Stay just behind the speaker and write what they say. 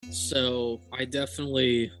So I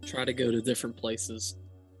definitely try to go to different places,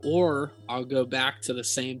 or I'll go back to the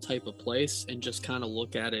same type of place and just kind of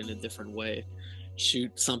look at it in a different way,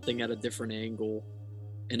 shoot something at a different angle.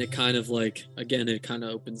 And it kind of like, again, it kind of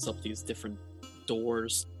opens up these different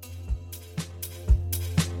doors.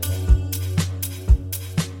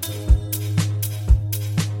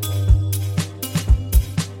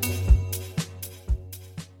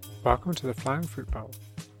 Welcome to the Flying Fruit Bowl,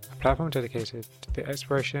 a platform dedicated to the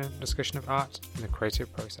exploration and discussion of art and the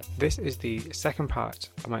creative process. This is the second part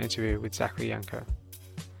of my interview with Zachary Yanko.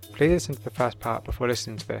 Please listen to the first part before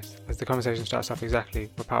listening to this, as the conversation starts off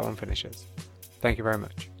exactly where part one finishes. Thank you very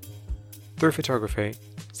much. Through photography,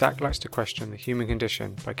 Zach likes to question the human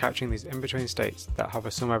condition by capturing these in-between states that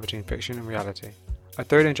hover somewhere between fiction and reality. I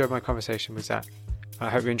thoroughly enjoyed my conversation with Zach, and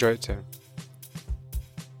I hope you enjoy it too.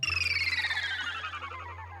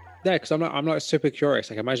 Yeah, because I'm like super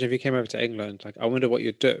curious. Like, imagine if you came over to England. Like, I wonder what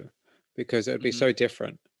you'd do, because it would be so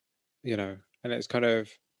different, And it's kind of,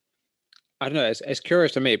 I don't know. It's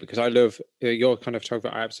curious to me because I love your kind of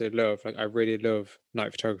photography. I absolutely love. Like, I really love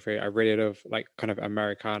night photography. I really love like kind of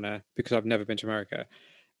Americana because I've never been to America.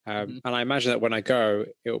 And I imagine that when I go,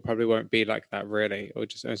 it probably won't be like that really, or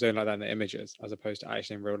just it's only like that in the images as opposed to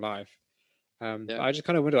actually in real life. But I just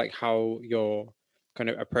kind of wonder like how your kind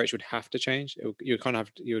of approach would have to change. You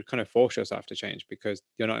would kind of force yourself to change because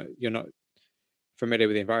you're not familiar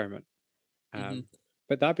with the environment.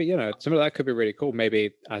 But that'd be some of that could be really cool.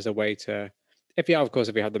 Maybe as a way to, if you have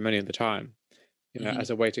the money and the time, as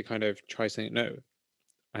a way to kind of try something new.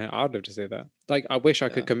 And I'd love to see that. Like, I wish I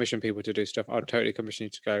could commission people to do stuff. I'd totally commission you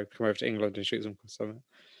to come over to England and shoot something.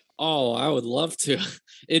 Oh, I would love to.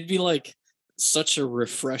 It'd be like such a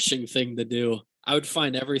refreshing thing to do. I would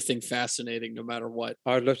find everything fascinating no matter what.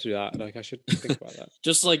 I'd love to do that. Like, I should think about that.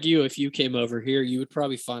 Just like you, if you came over here, you would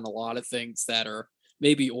probably find a lot of things that are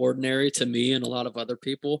maybe ordinary to me and a lot of other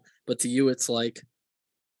people, but to you, it's like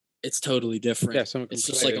it's totally different. Yeah, it's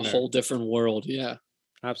just like a whole different world. Yeah,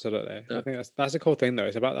 absolutely. I think that's a cool thing though.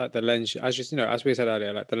 It's about like the lens, as we said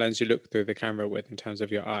earlier, like the lens you look through the camera with in terms of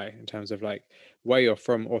your eye, in terms of like where you're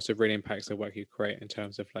from, also really impacts the work you create. In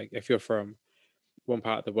terms of like if you're from one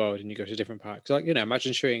part of the world and you go to a different part, because like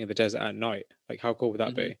imagine shooting in the desert at night. Like how cool would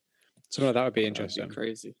that be? Something like that would be interesting. That'd be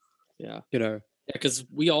crazy. Yeah. Yeah, because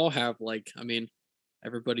we all have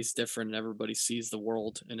everybody's different and everybody sees the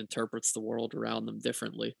world and interprets the world around them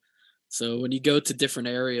differently. So when you go to different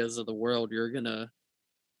areas of the world, you're gonna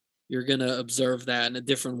observe that in a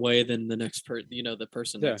different way than the next the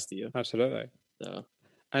person next to you. Absolutely. So,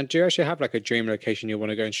 and do you actually have like a dream location you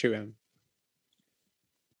want to go and shoot in?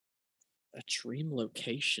 A dream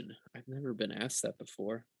location? I've never been asked that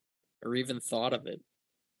before, or even thought of it.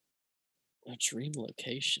 A dream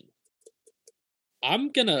location.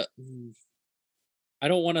 I'm gonna. I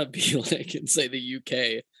don't want to be like and say the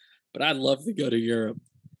UK, but I'd love to go to Europe.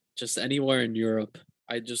 Just anywhere in Europe.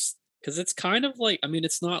 Because it's kind of like,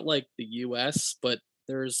 it's not like the US, but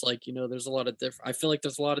there's like, there's a lot of different, I feel like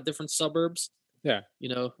there's a lot of different suburbs. Yeah.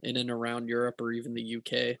 In and around Europe or even the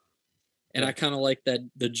UK. And I kind of like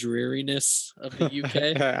the dreariness of the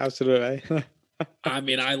UK. Yeah, absolutely.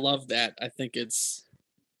 I love that. I think it's,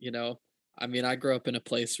 I grew up in a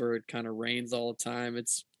place where it kind of rains all the time.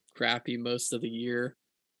 It's crappy most of the year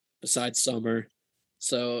besides summer.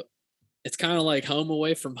 So it's kind of like home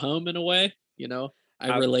away from home in a way,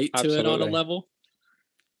 I relate to it on a level.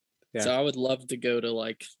 Yeah. So I would love to go to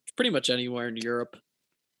like pretty much anywhere in Europe.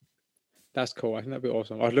 That's cool. I think that'd be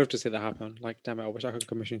awesome. I'd love to see that happen. Like, damn it, I wish I could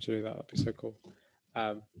commission to do that. That'd be so cool.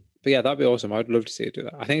 But yeah, that'd be awesome. I'd love to see you do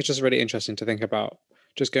that. I think it's just really interesting to think about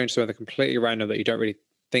just going to something completely random that you don't really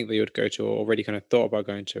think that you would go to or already kind of thought about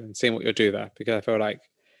going to and seeing what you'll do there. Because I feel like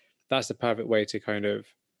that's the perfect way to kind of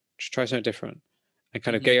just try something different and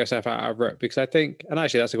kind of get yourself out of rut. Because I think, and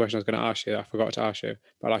actually that's the question I was going to ask you. I forgot to ask you,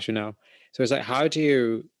 but I'll ask you now. So it's like, how do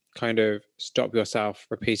you kind of stop yourself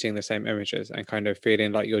repeating the same images and kind of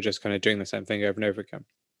feeling like you're just kind of doing the same thing over and over again?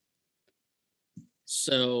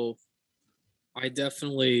 So I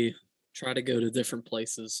definitely try to go to different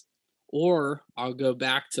places, or I'll go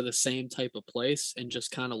back to the same type of place and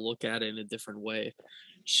just kind of look at it in a different way,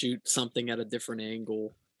 shoot something at a different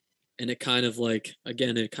angle. And it kind of like,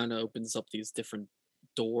 again, it kind of opens up these different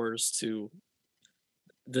doors to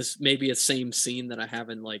this, maybe a same scene that I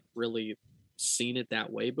haven't like really seen it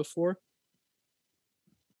that way before.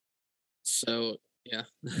 So yeah.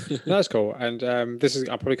 That's cool. And I'll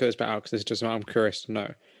probably cut this bit out because this is just what I'm curious to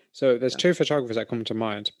know. So there's two photographers that come to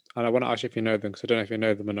mind, and I want to ask you if you know them because I don't know if you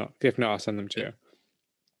know them or not. If not, I'll send them to you.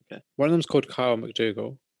 Okay. One of them's called Kyle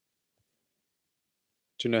McDougall.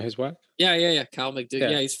 Do you know his work? Yeah. Cal McDougall. Yeah,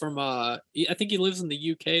 Yeah, he's from I think he lives in the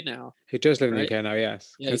UK now, he does live in the right? UK now.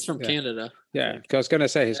 Yes, Yeah, he's from yeah, Canada, I yeah. think. 'Cause I was going to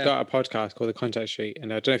say he's Yeah, got a podcast called The Contact Sheet,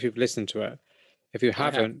 and I don't know if you've listened to it. If you I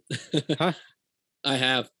have. haven't, huh? I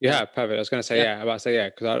have. Yeah, Yeah. perfect. I was going to say Yeah. yeah. I'm about to say yeah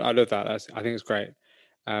because I love that. I think it's great.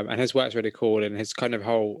 And his work's really cool, and his kind of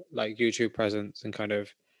whole like YouTube presence and kind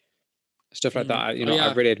of stuff like that. Oh I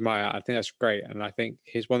yeah. really admire. I think that's great, and I think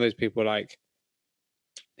he's one of those people like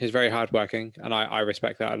he's very hardworking, and I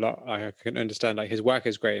respect that a lot. I can understand like his work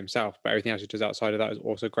is great himself, but everything else he does outside of that is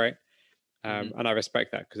also great. hmm And I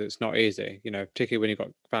respect that because it's not easy, particularly when you've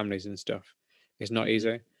got families and stuff. It's not hmm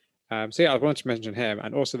easy. So yeah, I wanted to mention him,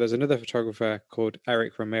 and also there's another photographer called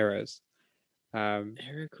Eric Ramirez. Um,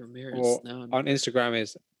 Eric Ramirez. or No, on never. Instagram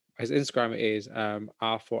is his Instagram is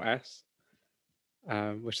R4S,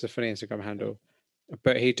 which is a funny Instagram Okay. handle.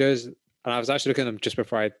 But he does, and I was actually looking at them just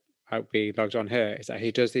before we logged on here. Is that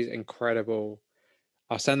he does these incredible.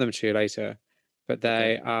 I'll send them to you later. But Okay.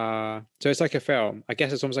 they are so it's like a film. I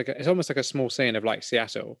guess it's almost like a small scene of like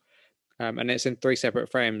Seattle, and it's in three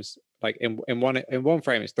separate frames. Like in one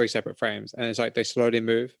frame, it's three separate frames, and it's like they slowly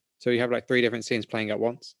move. So you have like three different scenes playing at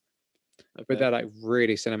once, but Okay. they're like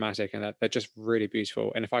really cinematic and they're just really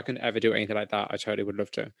beautiful. And if I can ever do anything like that, I totally would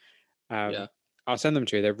love to. Um, Yeah. I'll send them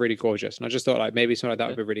to you. They're really gorgeous, and I just thought like maybe something like that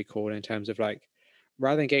would Okay. be really cool in terms of like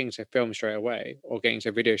rather than getting to film straight away or getting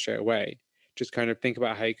to video straight away, just kind of think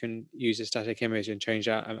about how you can use a static image and change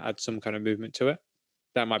that and add some kind of movement to it.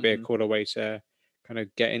 That might be a hmm cooler way to kind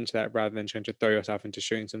of get into that rather than trying to throw yourself into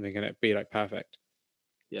shooting something and it be like perfect.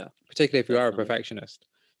 Yeah. Particularly if you are a Definitely. perfectionist,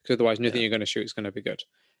 because otherwise nothing Yeah. you're going to shoot is going to be good.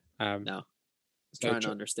 Um, No, so trying to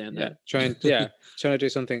understand yeah, that. trying to do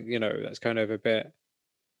something that's kind of a bit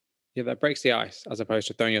that breaks the ice as opposed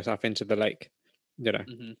to throwing yourself into the lake. You know,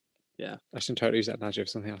 hmm Yeah. I should totally use that analogy of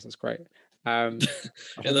something else. That's great. Um,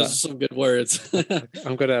 I Yeah, love those that. are some good words.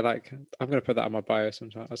 I'm gonna put that on my bio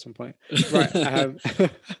sometime at some point. Right.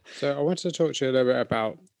 So I wanted to talk to you a little bit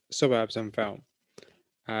about suburbs and film,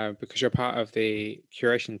 because you're part of the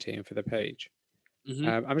curation team for the page. hmm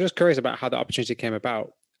I'm just curious about how the opportunity came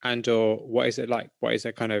about, and or what is it like? What is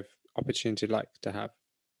a kind of opportunity like to have?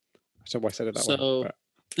 So I said it that way, So, but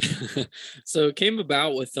so it came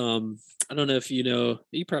about with I don't know if you know,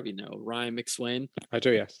 you probably know Ryan McSwain. I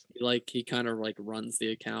do. Yes. He kind of like runs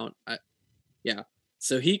the account. Yeah.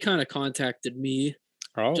 So he kind of contacted me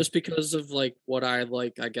Oh, just because of like what I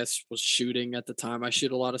like, I guess was shooting at the time. I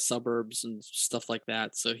shoot a lot of suburbs and stuff like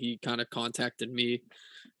that. So he kind of contacted me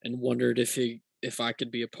and wondered if I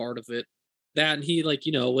could be a part of it. That and he like,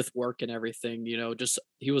 with work and everything, just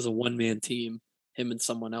he was a one man team, him and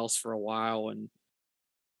someone else for a while. And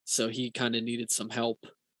so he kind of needed some help.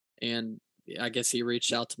 And I guess he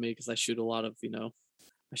reached out to me because I shoot a lot of, I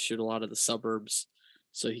shoot a lot of the suburbs.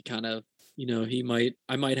 So he kind of,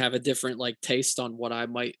 I might have a different like taste on what I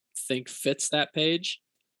might think fits that page.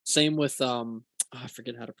 Same with I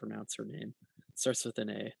forget how to pronounce her name. It starts with an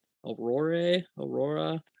A.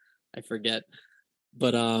 Aurora. I forget.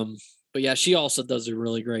 But but yeah, she also does a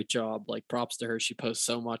really great job. Like props to her. She posts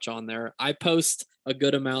so much on there. I post a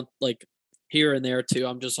good amount like here and there too.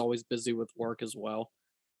 I'm just always busy with work as well.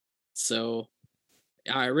 So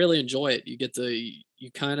I really enjoy it. You get to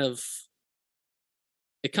you kind of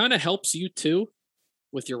it kind of helps you too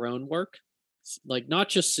with your own work. Like not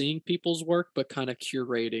just seeing people's work, but kind of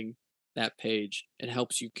curating that page. It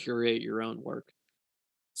helps you curate your own work.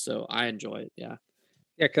 So I enjoy it. Yeah,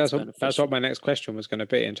 yeah. Because it's that's what beneficial. my next question was going to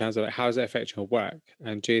be in terms of like how does it affect your work,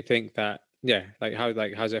 and do you think that how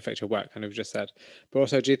does it affect your work? And we've just said, but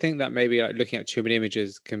also do you think that maybe like looking at too many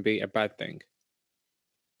images can be a bad thing?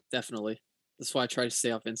 Definitely. That's why I try to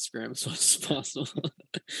stay off Instagram as much as possible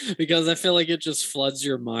because I feel like it just floods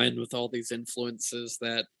your mind with all these influences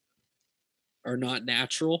that are not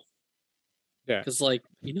natural. Yeah. Because, like,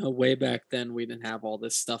 way back then, we didn't have all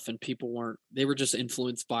this stuff, and people weren't, they were just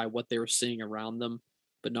influenced by what they were seeing around them,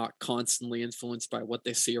 but not constantly influenced by what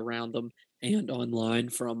they see around them and online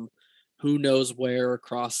from who knows where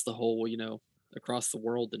across the whole, across the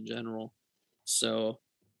world in general. So,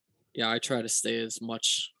 yeah, I try to stay as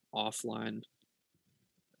much offline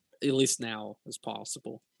at least now as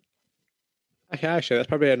possible. Okay, actually, that's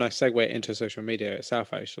probably a nice segue into social media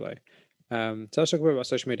itself, actually. So let's talk a bit about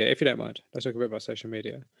social media, if you don't mind. Let's talk a bit about social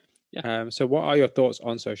media. Yeah, So what are your thoughts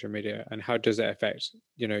on social media and how does it affect,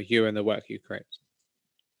 you and the work you create?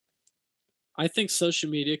 I think social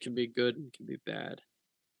media can be good and can be bad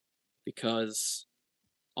because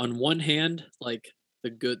on one hand, like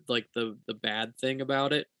the bad thing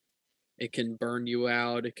about it, it can burn you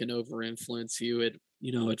out, it can over influence you.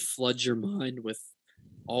 It floods your mind with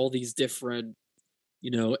all these different,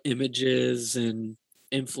 images and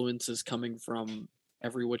influences coming from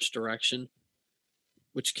every which direction,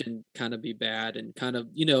 which can kind of be bad and kind of,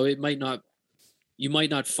 it might not you might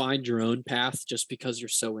not find your own path just because you're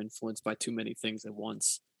so influenced by too many things at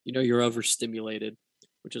once. You're overstimulated,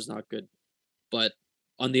 which is not good. But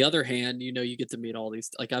on the other hand, you get to meet all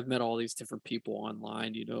these, like I've met all these different people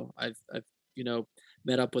online, I've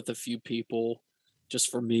met up with a few people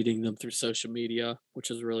just for meeting them through social media,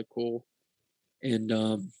 which is really cool. And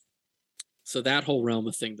so that whole realm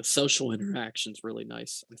of thing, the social interaction is really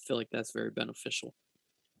nice. I feel like that's very beneficial,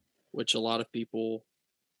 which a lot of people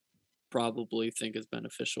probably think is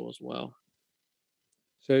beneficial as well.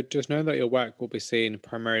 So just knowing that your work will be seen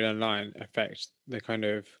primarily online affects the kind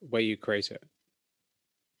of way you create it.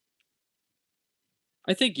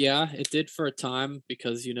 I think, yeah, it did for a time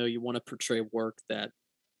because, you want to portray work that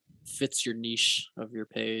fits your niche of your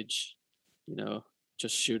page, you know,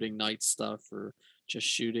 just shooting night stuff or just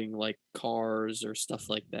shooting like cars or stuff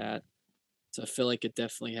like that. So I feel like it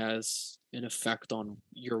definitely has an effect on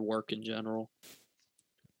your work in general.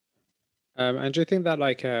 And do you think that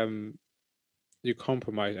like you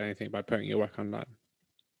compromise anything by putting your work online?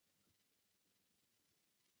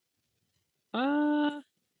 Uh,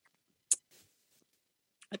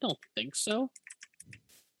 I don't think so.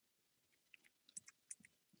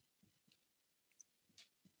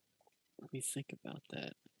 Let me think about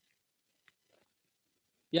that.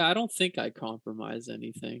 Yeah, I don't think I compromise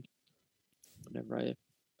anything whenever I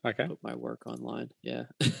Okay. put my work online. Yeah.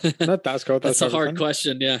 No, that's cool. That's That's a totally hard fine.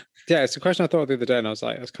 question. Yeah. Yeah, it's a question I thought of the other day, and I was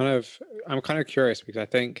like, I'm kind of curious because I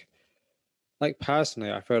think, like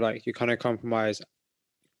personally, I feel like you kind of compromise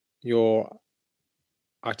your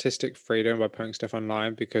artistic freedom by putting stuff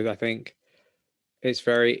online because I think it's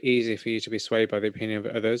very easy for you to be swayed by the opinion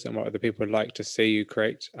of others and what other people would like to see you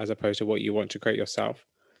create as opposed to what you want to create yourself.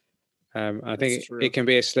 I That's think it true. can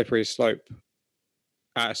be a slippery slope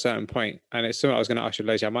at a certain point, and it's something I was going to ask you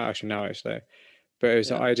later. I might ask you now actually, but it was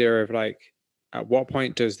the Yeah. idea of like, at what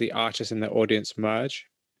point does the artist and the audience merge?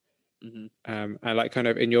 Hmm. And like, kind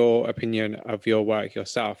of in your opinion of your work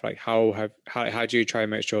yourself, like how do you try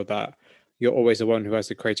and make sure that you're always the one who has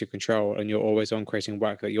the creative control and you're always on creating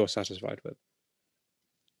work that you're satisfied with?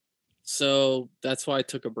 So that's why I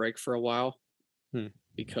took a break for a while Hmm.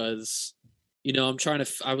 because,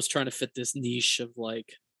 I was trying to fit this niche of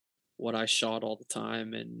like what I shot all the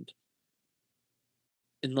time and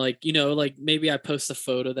like, like maybe I post a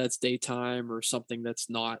photo that's daytime or something that's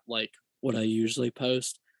not like what I usually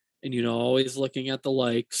post. And, always looking at the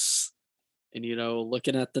likes and,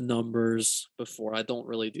 looking at the numbers before. I don't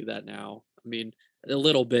really do that now. I mean, a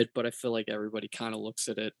little bit, but I feel like everybody kind of looks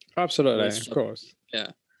at it. Absolutely, Always of flip. course.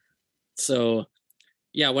 Yeah. So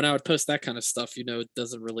yeah, when I would post that kind of stuff, it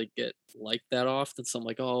doesn't really get liked that often. So I'm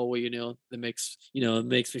like, oh well, it makes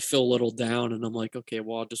me feel a little down, and I'm like, okay,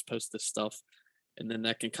 well, I'll just post this stuff, and then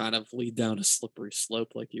that can kind of lead down a slippery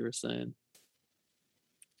slope, like you were saying.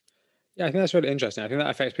 Yeah, I think that's really interesting. I think that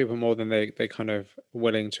affects people more than they kind of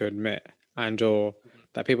willing to admit and or Mhm.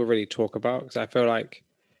 that people really talk about. Because I feel like,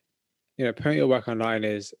 putting your work online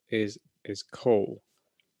is cool.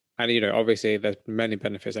 And obviously there's many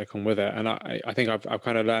benefits that come with it. And I think I've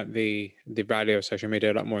kind of learned the value of social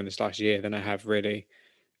media a lot more in this last year than I have really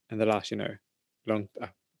in the last, long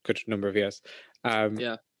good number of years. Um,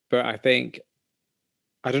 Yeah, but I think,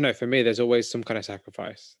 I don't know, for me there's always some kind of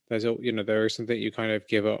sacrifice. There is something you kind of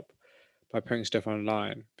give up by putting stuff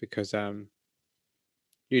online because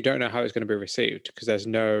you don't know how it's going to be received because there's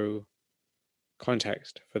no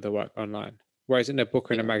context for the work online. Whereas in a book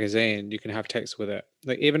or in a yeah, magazine, you can have text with it.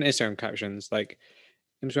 Like even Instagram captions, like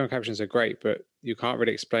Instagram captions are great, but you can't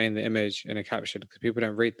really explain the image in a caption because people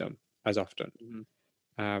don't read them as often. hmm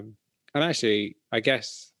Um, and actually, I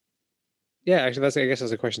guess, yeah, actually, that's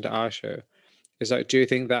a question to ask you. Is like, do you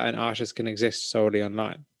think that an artist can exist solely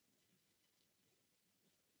online?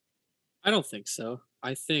 I don't think so.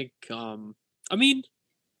 I think, I mean,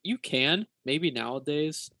 you can maybe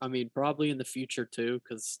nowadays. I mean, probably in the future too,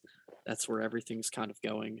 because that's where everything's kind of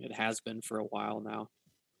going. It has been for a while now.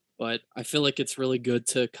 But I feel like it's really good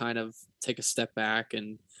to kind of take a step back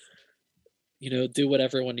and, do what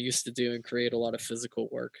everyone used to do and create a lot of physical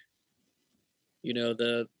work.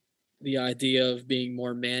 The idea of being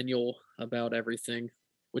more manual about everything,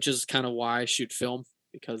 which is kind of why I shoot film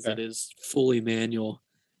because Yeah, it is fully manual.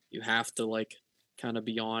 You have to like kind of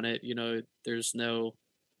be on it.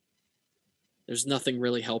 There's nothing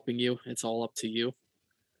really helping you. It's all up to you.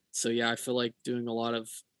 So yeah, I feel like doing a lot of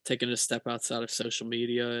taking a step outside of social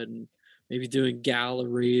media and maybe doing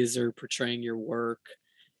galleries or portraying your work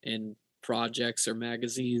in projects or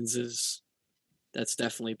magazines is that's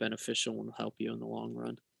definitely beneficial and will help you in the long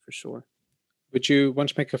run for sure. Would you want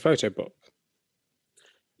to make a photo book?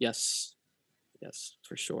 Yes, yes,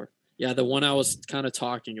 for sure. Yeah, the one I was kind of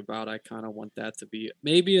talking about, I kind of want that to be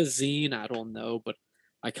maybe a zine. I don't know, but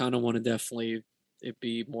I kind of want to definitely it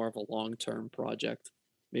be more of a long term project,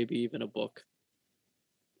 maybe even a book.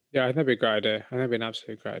 Yeah, I think that'd be a great idea. I think that'd be an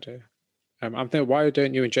absolutely great idea. I'm thinking, why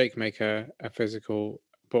don't you and Jake make a physical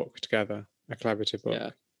book together, a collaborative Yeah.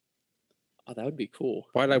 book? Oh, that would be cool,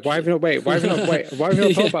 Why, like, why have actually. you not wait? Why have you not wait? Why have you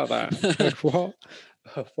not thought Yeah. about that? Like, what?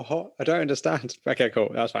 What? I don't understand. Okay, cool.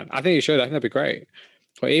 That's fine. I think you should. I think that'd be great.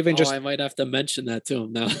 Or even Oh, just, I might have to mention that to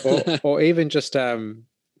him now. or even just, or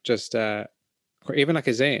even like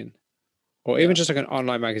a zine, or even Yeah. just like an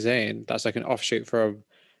online magazine that's like an offshoot from,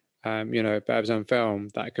 Babs on Film.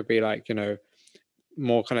 That could be like,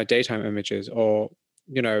 more kind of daytime images, or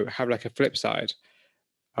have like a flip side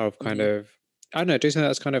of kind Hmm. of, I don't know, do something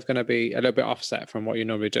that's kind of going to be a little bit offset from what you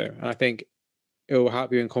normally do. And I think it will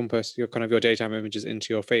help you encompass your kind of your daytime images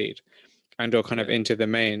into your feed and or kind of Yeah. into the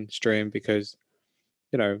mainstream, because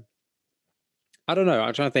you know I don't know,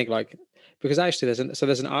 I'm trying to think, like, because actually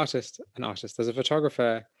there's an artist, there's a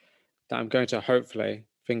photographer that I'm going to hopefully,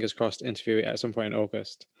 fingers crossed, interview at some point in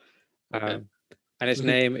August. Okay. um, and his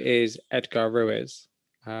name is Edgar Ruiz.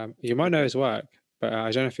 You might know Okay. his work, but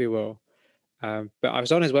I don't know if you will. But I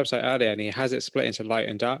was on his website earlier, and he has it split into light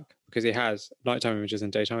and dark, because he has nighttime images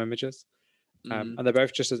and daytime images. Hmm. And they're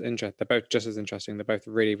both just as interesting. They're both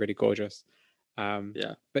really, really gorgeous. Um,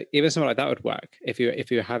 Yeah. but even something like that would work if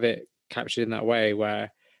you have it captured in that way,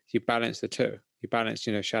 where you balance the two. You balance,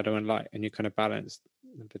 shadow and light, and you kind of balance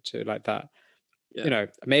the two like that. Yeah.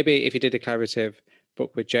 Maybe if you did a collaborative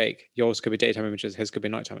book with Jake, yours could be daytime images, his could be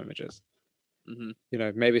nighttime images. Hmm.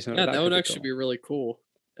 Maybe something Yeah, like that that would could be actually cool. be really cool.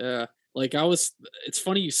 Yeah. Like I was it's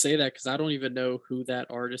funny you say that because I don't even know who that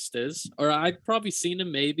artist is. Or I've probably seen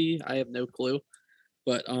him, maybe. I have no clue.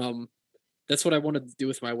 But that's what I wanted to do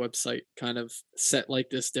with my website, kind of set like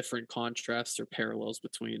this different contrast or parallels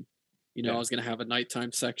between, I Yeah, was gonna have a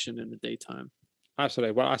nighttime section and a daytime.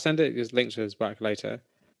 absolutely. Well, I send it his link to his work later.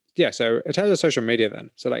 Yeah, so in terms of social media then,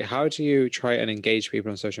 so like how do you try and engage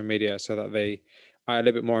people on social media so that they are a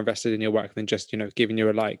little bit more invested in your work than just, giving you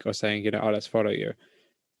a like or saying, oh, let's follow you?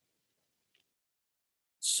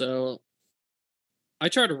 So I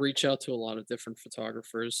try to reach out to a lot of different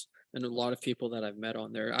photographers and a lot of people that I've met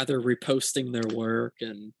on there, either reposting their work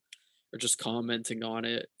and or just commenting on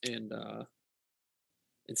it and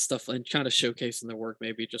stuff and kind of showcasing their work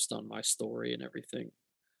maybe just on my story and everything.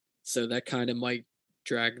 So that kind of might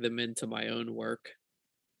drag them into my own work.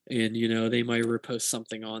 And they might repost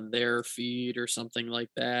something on their feed or something like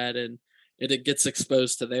that, and it gets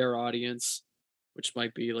exposed to their audience, which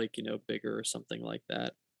might be like bigger or something like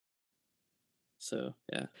that. So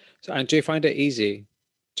yeah, So, and do you find it easy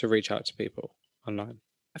to reach out to people online?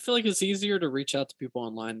 I feel like it's easier to reach out to people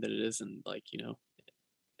online than it is in like in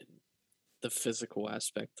the physical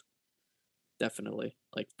aspect. Definitely,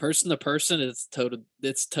 like person to person, it's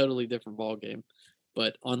totally different ball game.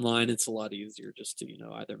 But online, it's a lot easier just to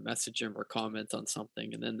either message them or comment on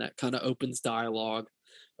something, and then that kind of opens dialogue,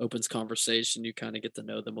 opens conversation. You kind of get to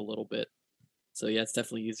know them a little bit. So yeah, it's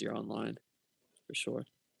definitely easier online for sure.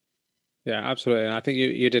 Yeah, absolutely. And I think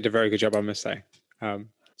you did a very good job, I must say.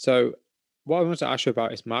 So what I wanted to ask you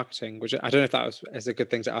about is marketing, which I don't know if that is a good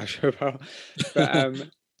thing to ask you about, but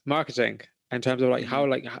marketing in terms of like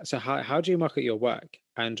Hmm. how do you market your work,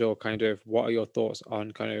 and or kind of what are your thoughts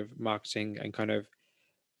on kind of marketing, and kind of,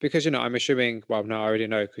 because I'm assuming, well, no, I already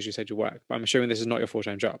know because you said you work, but I'm assuming this is not your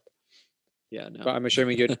full-time job. Yeah, no. But I'm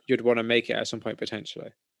assuming you'd want to make it at some point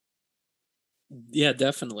potentially. Yeah,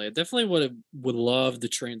 definitely. I definitely would love to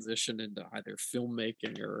transition into either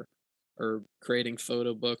filmmaking or creating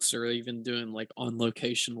photo books or even doing like on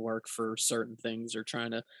location work for certain things or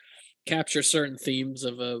trying to capture certain themes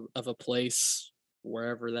of a place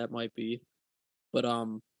wherever that might be. But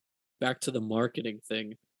back to the marketing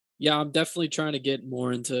thing. Yeah, I'm definitely trying to get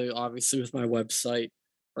more into obviously with my website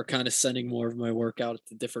or kind of sending more of my work out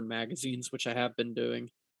to different magazines, which I have been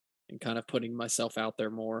doing and kind of putting myself out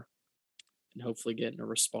there more and hopefully getting a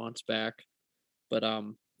response back. But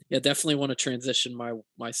yeah, definitely want to transition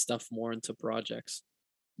my stuff more into projects.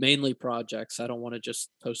 Mainly projects. I don't want to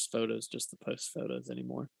just post photos just to post photos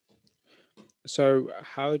anymore. So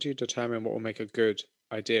how do you determine what will make a good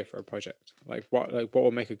idea for a project? Like what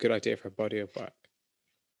will make a good idea for a body of work?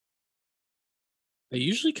 It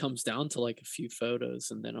usually comes down to like a few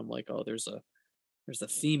photos and then I'm like, "Oh, there's a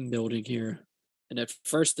theme building here." And at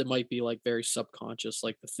first it might be like very subconscious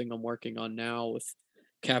like the thing I'm working on now with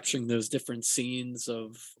capturing those different scenes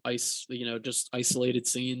of just isolated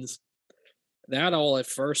scenes. That all at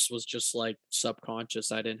first was just like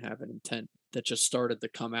subconscious. I didn't have an intent that just started to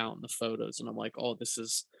come out in the photos, and I'm like, oh, this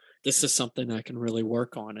is something I can really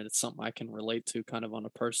work on, and it's something I can relate to kind of on a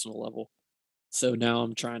personal level. So now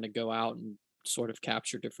I'm trying to go out and sort of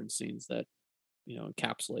capture different scenes that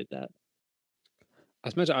encapsulate that. I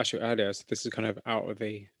was meant to ask you earlier, so this is kind of out of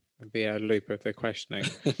the loop of the questioning.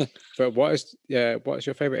 But what's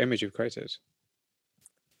your favorite image you've created?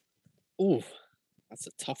 Ooh, that's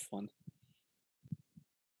a tough one.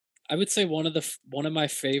 I would say one of my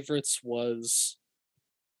favorites was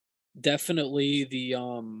definitely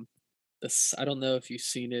this. I don't know if you've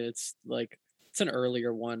seen it. It's like it's an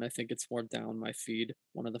earlier one. I think it's more down my feed.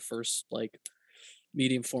 One of the first like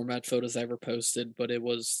medium format photos I ever posted, but it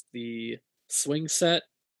was the swing set,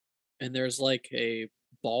 and there's like a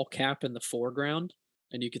ball cap in the foreground,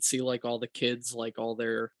 and you could see like all the kids, like all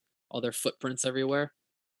their footprints everywhere,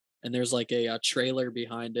 and there's like a trailer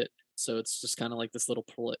behind it, so it's just kind of like this little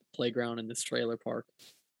playground in this trailer park,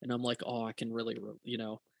 and I'm like, oh, I can really,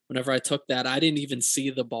 whenever I took that, I didn't even see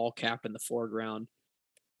the ball cap in the foreground.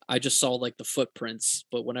 I just saw like the footprints,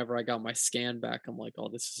 but whenever I got my scan back, I'm like, oh,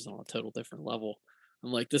 this is on a total different level.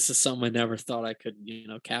 I'm like, this is something I never thought I could,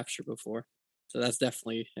 capture before. So that's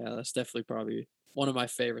definitely probably one of my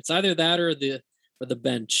favorites. Either that or the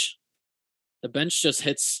bench. The bench just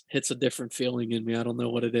hits a different feeling in me. I don't know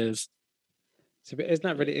what it is. So, but isn't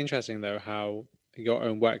that Yeah. really interesting though? How your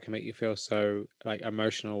own work can make you feel so like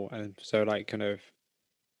emotional and so like kind of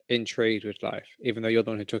intrigued with life, even though you're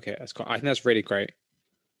the one who took it. I think that's really great.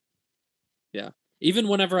 Yeah. Even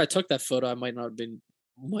whenever I took that photo, I might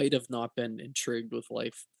have not been intrigued with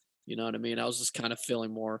life. You know what I mean? I was just kind of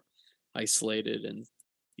feeling more isolated and,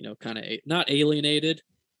 kind of not alienated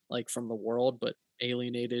like from the world, but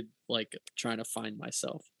alienated like trying to find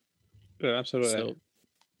myself. Yeah, absolutely. So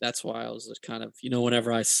that's why I was just kind of,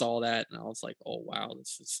 whenever I saw that and I was like, "Oh wow,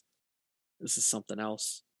 this is something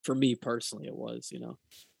else." For me personally it was.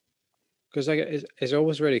 Because like it's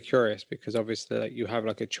always really curious because obviously like you have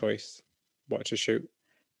like a choice what to shoot,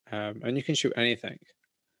 and you can shoot anything.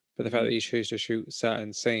 But the fact Mhm. that you choose to shoot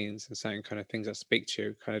certain scenes and certain kind of things that speak to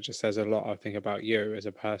you kind of just says a lot, I think, about you as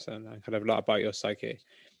a person and kind of a lot about your psyche.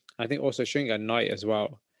 I think also shooting at night as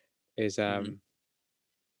well is Mhm. um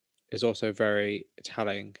is also very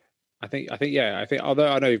telling. I think although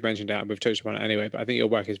I know you've mentioned that and we've touched upon it anyway, but I think your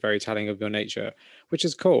work is very telling of your nature, which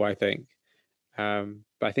is cool, I think.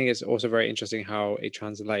 But I think it's also very interesting how it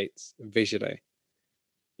translates visually.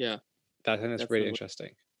 Yeah, I think that's really definitely.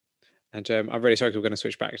 interesting. And I'm really sorry 'cause we're going to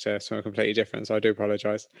switch back to something completely different, so I do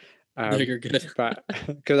apologize. No, Um, you're good. but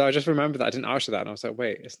because I just remembered that I didn't ask you that, and I was like,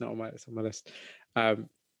 wait, it's on my list. Um,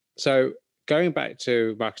 so going back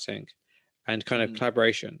to marketing and kind of Mhm.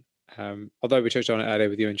 collaboration, although we touched on it earlier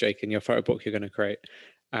with you and Jake in your photo book you're going to create,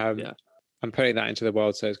 um, Yeah. I'm putting that into the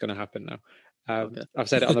world, so it's going to happen now. Okay. I've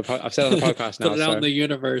said it on the podcast Put now, it out in so the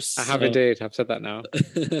universe. I have So indeed. I've said that now.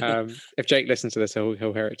 If Jake listens to this, he'll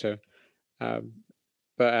hear it too. Um,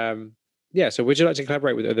 but yeah, so would you like to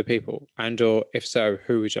collaborate with other people, and or if so,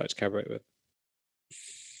 who would you like to collaborate with?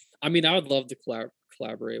 I mean, I would love to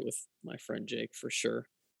collaborate with my friend Jake for sure.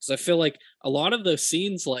 Because I feel like a lot of those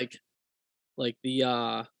scenes, like the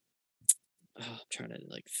I'm trying to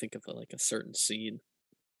like think of like a certain scene.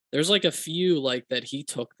 There's like a few like that he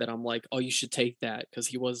took that I'm like, oh, you should take that because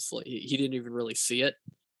he was like he didn't even really see it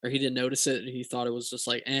or he didn't notice it and he thought it was just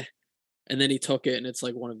like eh, and then he took it and it's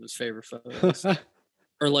like one of his favorite photos.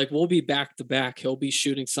 Or like we'll be back to back. He'll be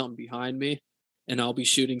shooting something behind me, and I'll be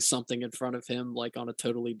shooting something in front of him, like on a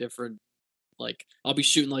totally different. Like I'll be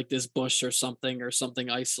shooting like this bush or something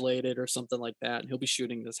isolated or something like that, and he'll be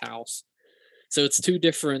shooting this house. So it's two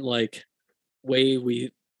different like way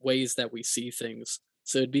we ways that we see things.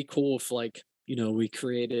 So it'd be cool if like we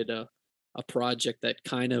created a project that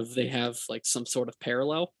kind of they have like some sort of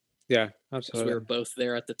parallel Yeah, because we were absolutely. both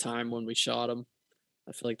there at the time when we shot them.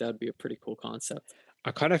 I feel like that would be a pretty cool concept.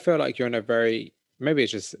 I kind of feel like you're in a very maybe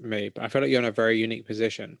it's just me, but I feel like you're in a very unique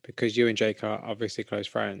position because you and Jake are obviously close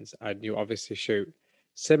friends, and you obviously shoot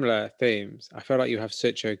similar themes. I feel like you have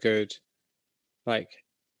such a good like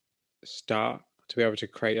start to be able to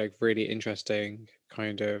create like really interesting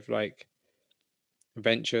kind of like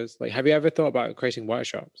ventures. Like, have you ever thought about creating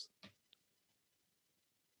workshops?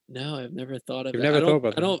 No, I've never thought of You've that. never thought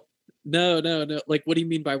about I them? don't no, no, no. Like, what do you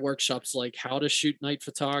mean by workshops? Like how to shoot night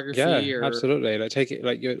Yeah, photography or absolutely. Like take it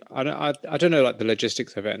like you. I don't know like the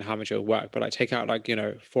logistics of it and how much it'll work, but like take out like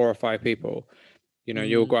 4 or 5 people.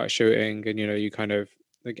 You'll mm, go out shooting, and you kind of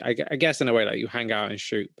like I guess in a way like you hang out and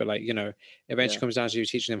shoot, but like eventually yeah, comes down to you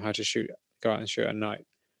teaching them how to shoot, go out and shoot at night,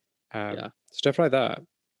 yeah. stuff like that.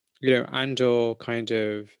 And or kind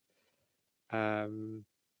of um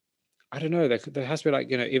I don't know. There has to be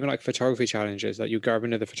like, even like photography challenges. Like you grab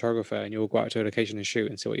another photographer and you'll go out to a location and shoot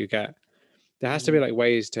and see what you get. There has to be Mhm. like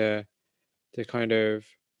ways to kind of,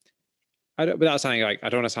 I don't, without sounding like, I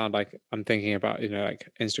don't want to sound like I'm thinking about, like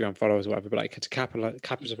Instagram followers or whatever, but like to Mhm.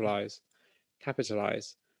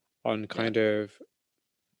 capitalize on Yeah. kind of,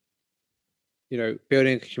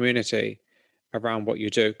 building a community around what you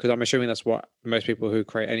do. Because I'm assuming that's what most people who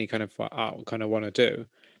create any kind of art kind of want to do.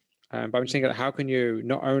 But I'm just thinking, Mhm. like, how can you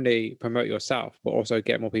not only promote yourself, but also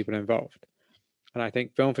get more people involved? And I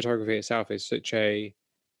think film photography itself is such a,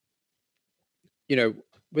 you know,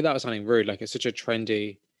 without sounding rude, like it's such a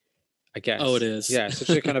trendy, I Oh, it guess. is. Yeah, such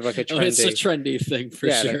a kind of like a Oh, it's a trendy, trendy thing for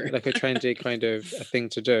yeah, sure. like a trendy kind of a thing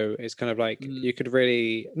to do. It's kind of like Mhm. you could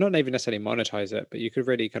really not even necessarily monetize it, but you could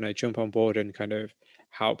really kind of jump on board and kind of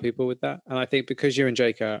help people with that. And I think because you and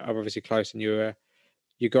Jake are obviously close and you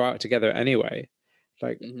go out together anyway,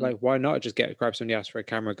 Mhm. like why not just grab somebody else for a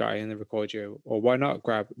camera guy and then record you, or why not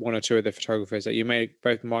grab one or two of the photographers that you might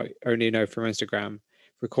only know from Instagram,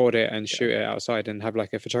 record it and Yeah. shoot it outside and have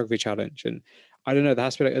like a photography challenge. And I don't know, there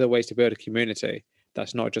has to be like other ways to build a community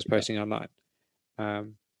that's not just Yeah. posting online.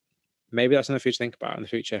 um Maybe that's something for you to think about in the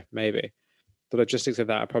future. Maybe the logistics of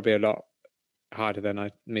that are probably a lot harder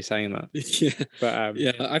than me saying that. Yeah. But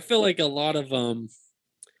Yeah. I feel like a lot of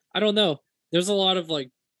I don't know. There's a lot of like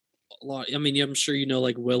a lot. I mean, I'm sure you know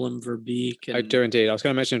like Willem Verbeek I and do indeed. I was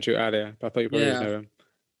going to mention him to you earlier, but I thought you probably would yeah. know him.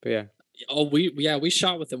 But yeah, Oh, we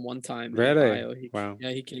shot with him one time in really, Ohio. wow.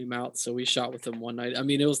 Yeah, he came out, so we shot with him one night. I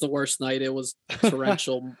mean, it was the worst night. It was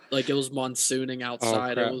torrential, like it was monsooning Oh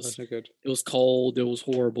outside. crap, that's no good. It was cold. It was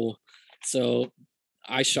horrible. So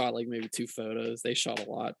I shot like maybe two photos. They shot a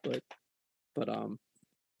lot, but but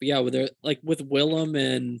yeah, with their like with Willem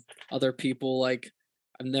and other people, like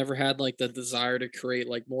I've never had like the desire to create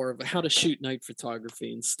like more of how to shoot night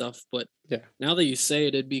photography and stuff. But Yeah, now that you say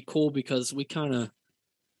it, it'd be cool because we kind of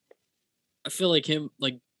I feel like him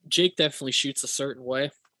like Jake definitely shoots a certain way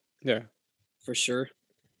yeah. for sure.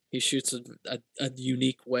 He shoots a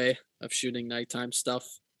unique way of shooting nighttime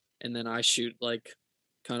stuff, and then I shoot like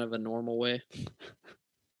kind of a normal way.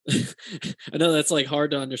 I know that's like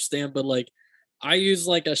hard to understand, but like I use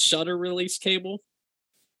like a shutter release cable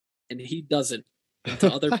and he doesn't. And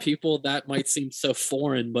to other people that might seem so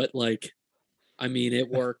foreign, but like I mean it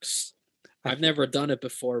works. I, I've f- never done it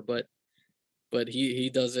before, but he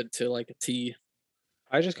does it to like a T.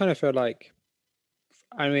 I just kind of feel like,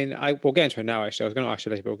 I mean, I will get into it now. Actually, I was going to ask you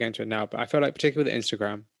later, but we'll get into it now. But I feel like, particularly with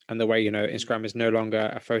Instagram and the way Mhm. Instagram is no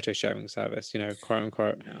longer a photo sharing service, quote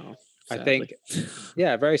unquote. No, I sadly. think,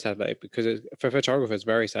 yeah, very sadly, because for photographers,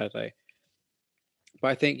 very sadly. But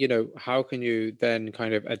I think, how can you then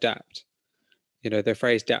kind of adapt? The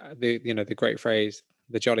phrase, the great phrase,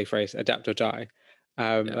 the jolly phrase, adapt or die.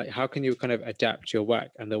 Yeah. Like, how can you kind of adapt your work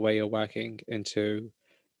and the way you're working into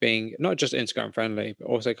being not just Instagram friendly, but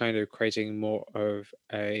also kind of creating more of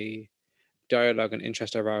a dialogue and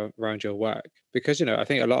interest around your work? Because, I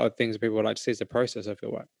think a lot of things people would like to see is the process of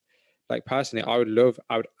your work. Like, personally, Yeah.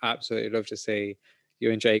 I would absolutely love to see you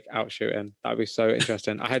and Jake out shooting. That'd be so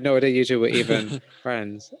interesting. I had no idea you two were even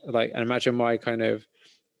friends. Like, and imagine my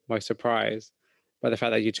surprise by the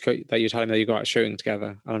fact that you tell him that you go out shooting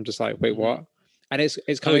together, and I'm just like, wait, Mhm. what? And it's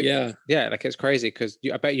Oh, kind of, yeah. yeah, like it's crazy because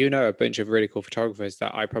I bet a bunch of really cool photographers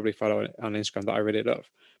that I probably follow on Instagram that I really love,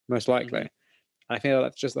 most likely. Mhm. I feel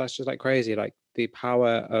that's just like crazy, like the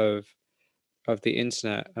power of the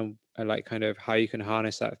internet and like kind of how you can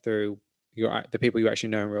harness that through the people you actually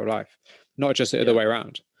know in real life, not just the other Yeah. way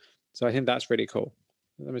around. So I think that's really cool.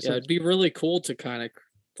 That makes Yeah, sense. it'd be really cool to kinda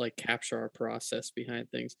like capture our process behind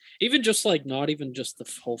things. Even just like not even just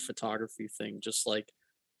the whole photography thing, just like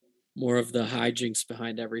more of the hijinks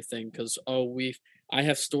behind everything. Because I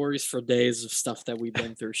have stories for days of stuff that we've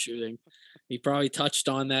been through shooting. He probably touched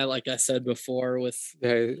on that, like I said before, with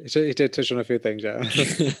Yeah, he did touch on a few things. Yeah,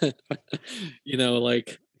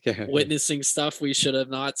 like yeah, yeah. witnessing stuff we should have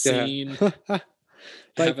not Yeah. seen,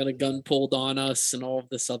 Like, having a gun pulled on us, and all of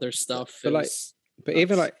this other stuff. but It like, was but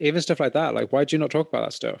nuts. even stuff like that, like, why do you not talk about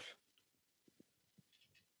that stuff?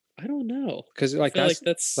 I don't know. Because I like feel like like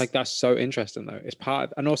that's that's so interesting though. It's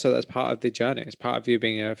and also that's part of the journey. It's part of you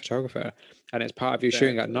being a photographer, and it's part of you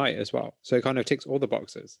shooting at exactly. night as well. So it kind of ticks all the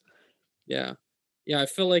boxes. Yeah. Yeah, I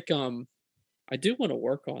feel like I do want to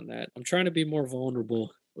work on that. I'm trying to be more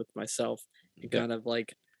vulnerable with myself and Yeah, kind of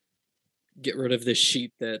like get rid of this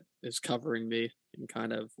sheet that is covering me and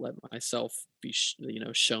kind of let myself be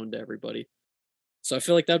shown to everybody. So I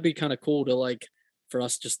feel like that'd be kind of cool to like for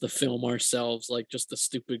us just to film ourselves like just the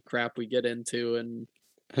stupid crap we get into and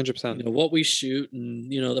 100%. what we shoot and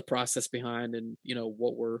the process behind and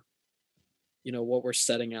what we're what we're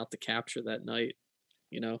setting out to capture that night.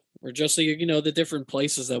 Or just so the different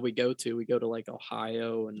places that we go to. We go to like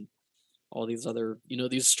Ohio and all these other,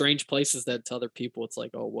 these strange places that to other people it's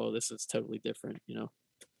like, oh, whoa, this is totally different.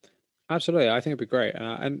 Absolutely, I think it'd be great.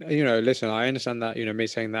 And listen, I understand that me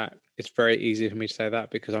saying that it's very easy for me to say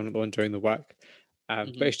that because I'm not the one doing the work. But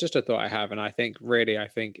Hmm. it's just a thought I have, and I think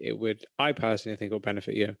it would. I personally think it will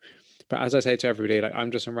benefit you. But as I say to everybody, like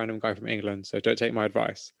I'm just a random guy from England, so don't take my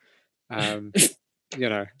advice. Um, you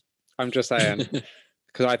know, I'm just saying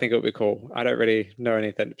because I think it would be cool. I don't really know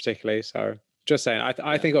anything particularly, so just saying. I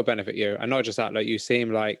Yeah. think it'll benefit you, and not just that. Like you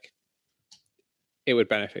seem like it would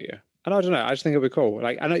benefit you. And I don't know. I just think it'll be cool.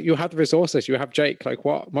 Like, I know you have the resources. You have Jake. Like,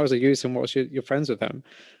 what might as well use him? What's your friends with him?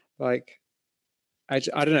 Like, I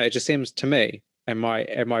don't know. It just seems to me, in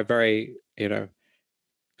my very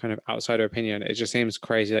kind of outsider opinion, it just seems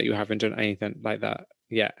crazy that you haven't done anything like that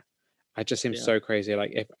yet. It just seems Yeah. so crazy.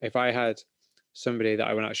 Like, if I had somebody that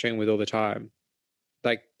I went out shooting with all the time,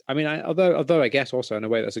 like, I mean, although I guess also in a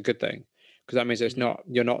way that's a good thing because that means it's Hmm. not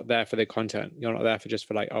you're not there for the content. You're not there for just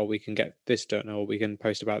for like, oh, we can get this done or we can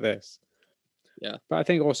post about this. Yeah. But I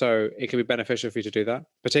think also it can be beneficial for you to do that,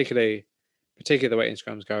 particularly the way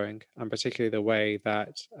Instagram's going, and particularly the way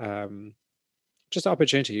that just the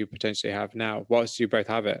opportunity you potentially have now, whilst you both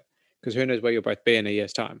have it, because who knows where you'll both be in a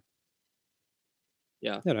year's time.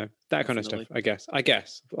 Yeah. That kind of stuff. Definitely. I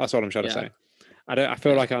guess that's all I'm trying to Yeah. say. I don't. I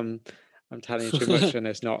feel Yeah. like I'm telling you too much, and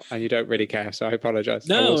it's not, and you don't really care. So I apologize.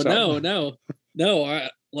 I will No, stop. no, no,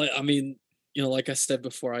 no. I mean, like I said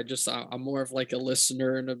before, I'm more of like a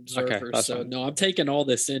listener and Okay, observer. that's So fine. no, I'm taking all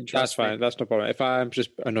this in. That's Trust me. fine. That's no problem. If I'm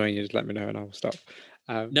just annoying you, just let me know, and I'll stop.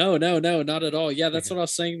 No, no, no, not at all. Yeah, that's Okay. what I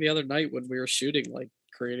was saying the other night when we were shooting, like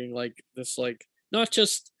creating like this, like not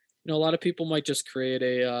just a lot of people might just create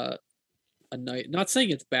a night. Not saying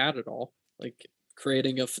it's bad at all, like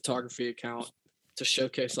creating a photography account to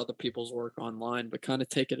showcase other people's work online, but kind of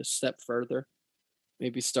take it a step further.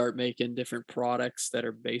 Maybe start making different products that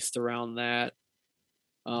are based around that.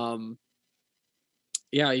 Um,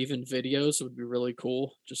 yeah, even videos would be really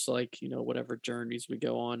cool. Just like, whatever journeys we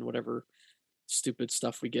go on, whatever stupid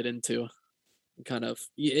stuff we get into. Kind of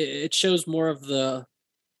it shows more of the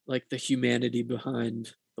like the humanity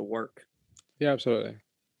behind the work. Yeah, absolutely.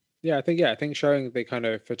 I think showing the kind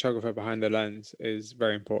of photographer behind the lens is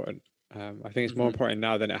very important. I think it's more Hmm. important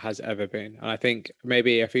now than it has ever been. And I think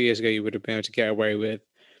maybe a few years ago you would have been able to get away with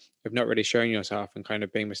not really showing yourself and kind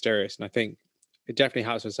of being mysterious. And I think it definitely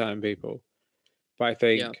helps with certain people. But I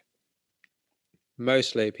Yeah. think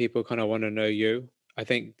mostly people kind of want to know you. I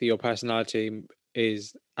think that your personality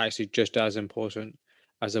is actually just as important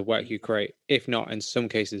as the work you Hmm. create, if not in some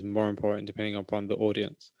cases more important, depending upon the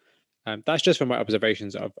audience. That's just from my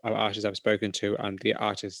observations of artists I've spoken to and the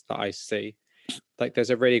artists that I see. Like, there's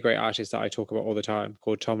a really great artist that I talk about all the time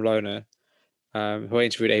called Tom Lohner, who I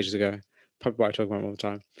interviewed Okay. ages ago. Probably why I talk about him all the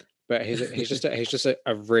time. But he's just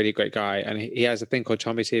a really great guy, and he has a thing called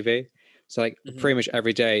Tommy TV. So like Hmm. pretty much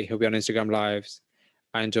every day he'll be on Instagram lives,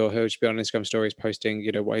 and or he'll just be on Instagram stories posting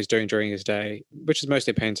what he's doing during his day, which is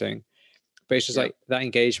mostly painting. But it's just Yeah. like that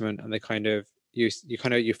engagement and the kind of you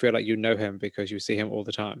feel like you know him because you see him all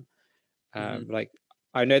the time. Hmm. Like,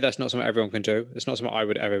 I know that's not something everyone can do. It's not something I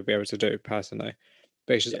would ever be able to do personally.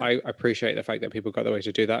 But it's just Yeah. I appreciate the fact that people got the way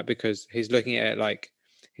to do that because he's looking at it like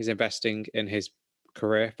he's investing in his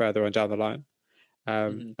career further on down the line.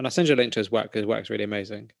 Hmm. And I'll send you a link to his work because his work's really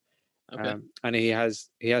amazing. Okay. And he has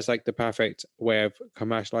like the perfect way of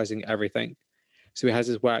commercializing everything. So he has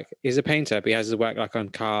his work. He's a painter, but he has his work like on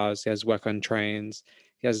cars. He has his work on trains.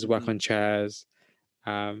 He has his work Hmm. on chairs.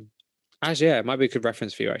 Um, Actually, yeah, it might be a good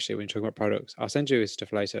reference for you actually when you're talking about products. I'll send you his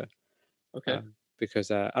stuff later, Okay.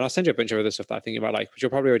 because and I'll send you a bunch of other stuff that I think you might like, which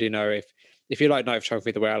you'll probably already know if you like night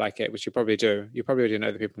photography the way I like it, which you probably do. You probably already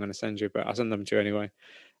know the people I'm going to send you, but I'll send them to you anyway.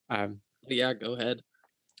 Um, Yeah. Go ahead.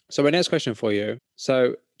 so my next question for you: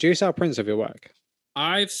 so do you sell prints of your work?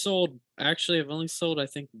 I've only sold I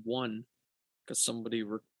think one because somebody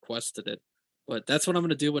requested it. But that's what I'm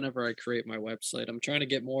gonna do whenever I create my website. I'm trying to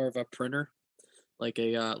get more of a printer, like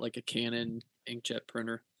a Canon inkjet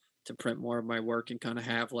printer, to print more of my work and kind of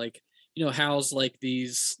have like house like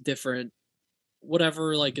these different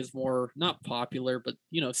whatever like is more not popular, but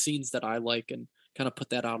scenes that I like and kind of put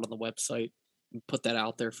that out on the website and put that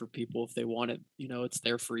out there for people if they want it. It's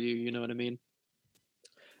there for you. You know what I mean?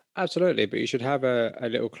 Absolutely, but you should have a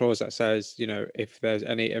little clause that says, if there's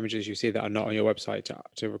any images you see that are not on your website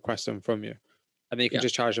to request them from you, and then you can Yeah,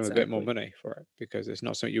 just charge them a bit more exactly. money for it because it's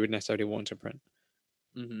not something you would necessarily want to print.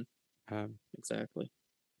 Hmm. Um, Exactly.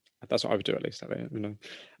 That's what I would do at least. I mean,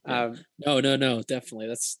 Yeah. um, No,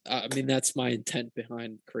 definitely. I mean, that's my intent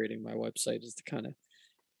behind creating my website is to kind of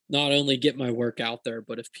not only get my work out there,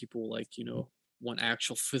 but if people like, want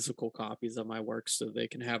actual physical copies of my work so they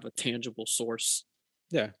can have a tangible source.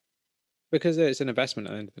 yeah, because it's an investment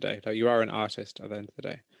at the end of the day. Like you are an artist at the end of the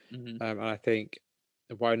day, Hmm. and I think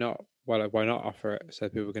why not? Well, why not offer it so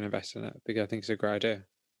people can invest in it? Because I think it's a great idea.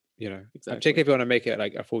 And particularly Exactly. if you want to make it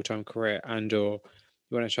like a full-time career and or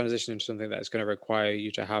you want to transition into something that's going to require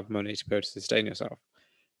you to have money to be able to sustain yourself.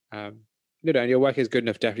 Um, and your work is good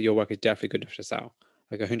enough. Definitely, your work is definitely good enough to sell,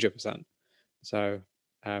 like 100%. So,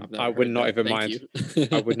 I've I never would heard not that. even Thank mind. you.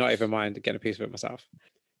 I would not even mind getting a piece of it myself.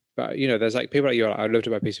 But there's like people like you. I'd love to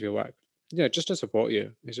buy a piece of your work. Just to support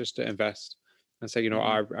you. It's just to invest and say, Hmm.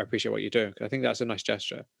 I appreciate what you do. I think that's a nice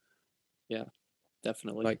gesture. Yeah,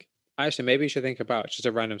 definitely. Like, actually, maybe you should think about just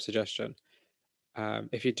a random suggestion.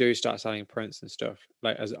 If you do start selling prints and stuff,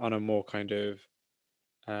 like as on a more kind of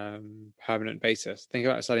permanent basis, think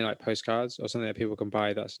about selling like postcards or something that people can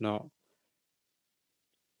buy. That's not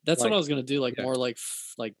That's what I like, was gonna do, like yeah, more like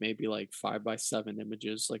like maybe like 5 by 7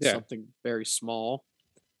 images, like yeah, something very small,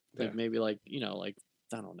 like yeah, maybe like like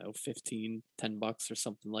I don't know, 15, $10 or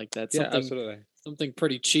something like that. yeah, Something absolutely. something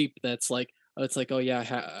pretty cheap that's like, oh, it's like, oh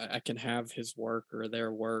yeah, I can have his work or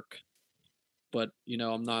their work, but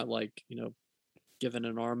I'm not like giving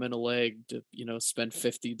an arm and a leg to spend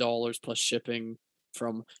 $50 plus shipping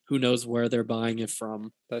from who knows where they're buying it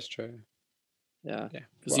from. That's true. Yeah, Yeah.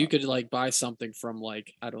 because you Well, could like buy something from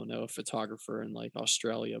like I don't know a photographer in like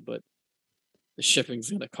Australia, but the shipping's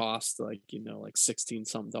gonna cost like like 16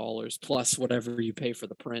 some dollars plus whatever you pay for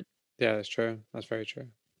the print. yeah, that's true. That's very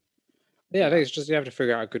true. Yeah, I think Yeah. it's just you have to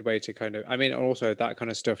figure out a good way to kind of. I mean, also that kind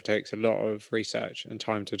of stuff takes a lot of research and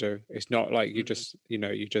time to do. It's not like you Hmm. just,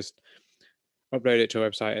 you just upload it to a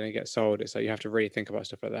website and it gets sold. It's like you have to really think about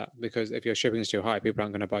stuff like that because if your shipping's too high, people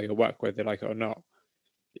aren't going to buy your work whether they like it or not.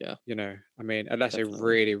 Yeah, I mean, unless they definitely.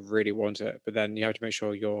 really, really want it, but then you have to make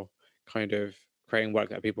sure you're kind of creating work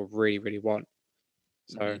that people really, really want.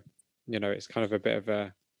 So, Hmm. it's kind of a bit of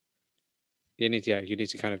a you need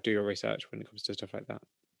to kind of do your research when it comes to stuff like that.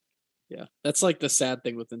 Yeah, that's like the sad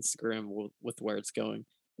thing with Instagram with where it's going.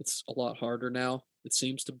 It's a lot harder now. It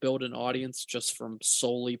seems to build an audience just from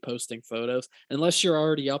solely posting photos. Unless you're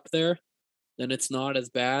already up there, then it's not as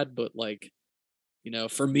bad. But like,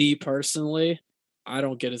 for me personally, I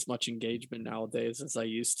don't get as much engagement nowadays as I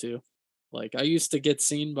used to. Like I used to get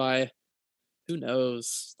seen by who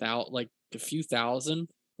knows, like a few thousand,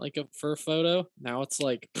 like for a photo. Now it's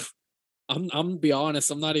like I'm gonna be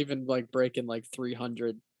honest, I'm not even like breaking like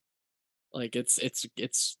 300. Like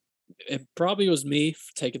it probably was me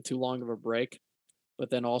taking too long of a break, but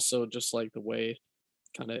then also just like the way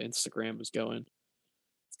kind of Instagram is going,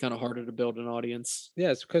 it's kind of harder to build an audience.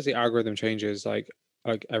 Yeah, it's because the algorithm changes like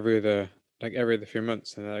every other few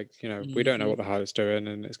months, and like we don't know Hmm. what the hell it's doing,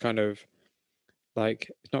 and it's kind of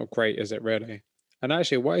like it's not great, is it really? And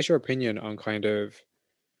actually, what is your opinion on kind of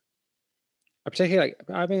particularly like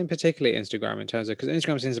I mean particularly Instagram in terms of because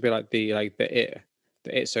Instagram seems to be like the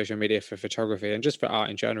it social media for photography and just for art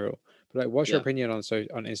in general. But like, what's your Yeah, opinion on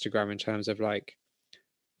Instagram in terms of like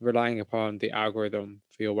relying upon the algorithm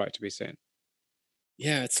for your work to be seen?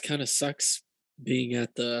 yeah, it's kind of sucks being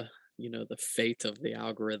at the the fate of the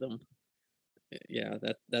algorithm. Yeah,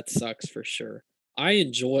 that sucks for sure.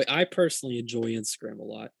 I personally enjoy Instagram a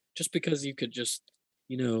lot just because you could just,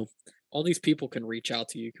 you know, all these people can reach out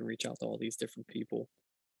to you, you can reach out to all these different people.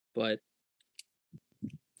 But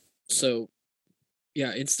so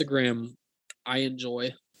yeah, Instagram I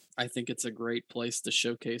enjoy. I think it's a great place to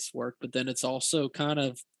showcase work, but then it's also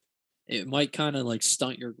it might kind of like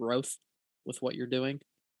stunt your growth with what you're doing.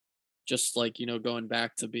 Just like, going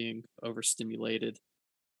back to being overstimulated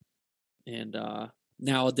and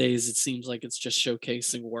nowadays it seems like it's just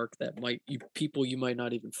showcasing work that people you might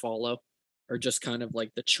not even follow or just kind of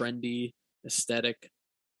like the trendy aesthetic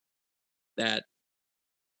that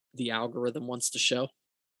the algorithm wants to show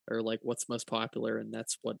or like what's most popular and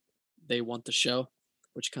that's what they want to show,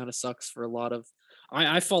 which kind of sucks for a lot of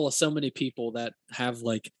I follow so many people that have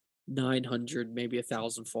like 900 maybe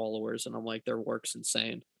 1,000 followers and I'm like their work's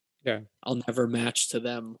insane. Yeah. I'll never match to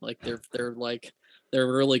them. Like they're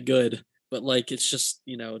really good, but like it's just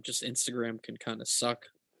just Instagram can kind of suck,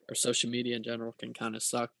 or social media in general can kind of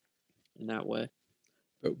suck in that way.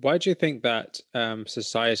 But why do you think that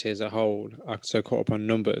society as a whole are so caught up on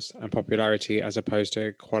numbers and popularity as opposed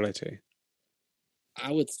to quality?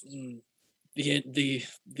 I would the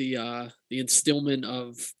instillment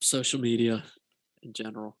of social media in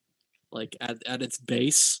general, like at its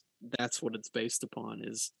base, that's what it's based upon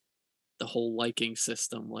is the whole liking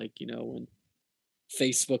system, like, when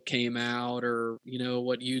Facebook came out, or,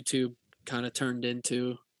 what YouTube kind of turned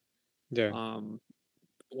into, Yeah.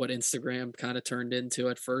 what Instagram kind of turned into.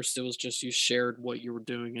 At first, it was just you shared what you were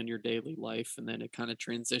doing in your daily life, and then it kind of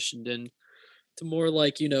transitioned in to more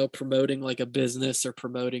like, promoting like a business, or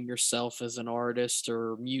promoting yourself as an artist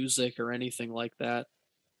or music or anything like that.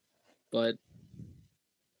 But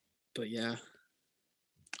yeah.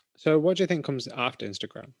 So what do you think comes after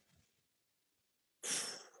Instagram?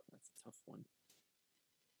 That's a tough one.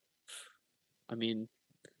 I mean,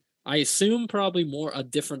 I assume probably more a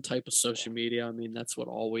different type of social media. I mean, that's what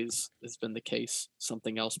always has been the case.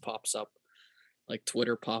 Something else pops up, like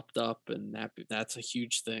Twitter popped up, and that's a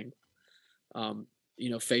huge thing. Um,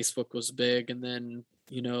 Facebook was big, and then,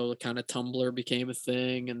 kind of Tumblr became a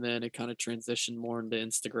thing, and then it kind of transitioned more into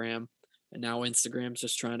Instagram, and now Instagram's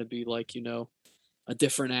just trying to be like, a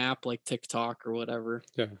different app like TikTok or whatever.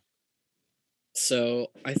 Yeah.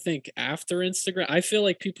 So I think after Instagram, I feel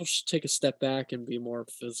like people should take a step back and be more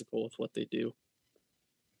physical with what they do,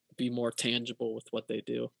 be more tangible with what they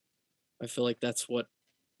do. I feel like that's what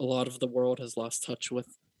a lot of the world has lost touch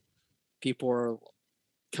with. People are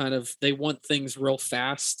they want things real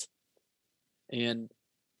fast, and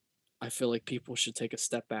I feel like people should take a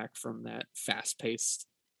step back from that fast-paced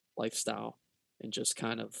lifestyle and just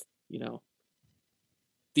kind of,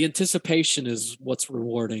 the anticipation is what's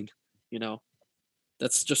rewarding, you know.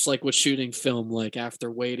 That's just like with shooting film, like after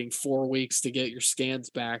waiting 4 weeks to get your scans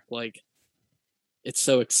back, like it's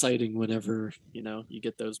so exciting whenever, you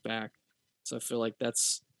get those back. So I feel like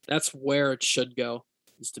that's where it should go,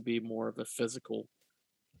 is to be more of a physical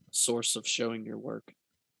source of showing your work.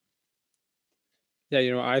 Yeah,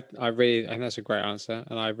 I think that's a great answer,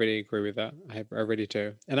 and I really agree with that. I really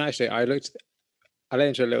do. And actually, I let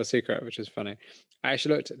into a little secret, which is funny. I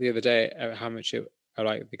actually looked the other day at how much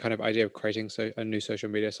like the kind of idea of creating a new social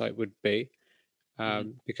media site would be,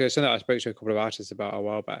 Hmm. because something I spoke to a couple of artists about a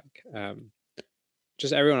while back.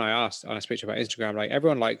 Just everyone I asked, and I speak to about Instagram, like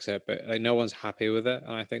everyone likes it, but like no one's happy with it.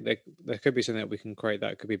 And I think there could be something that we can create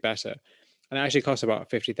that could be better. And it actually costs about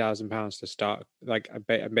 £50,000 to start, like a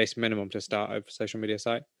base minimum to start a social media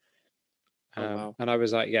site. Oh wow. And I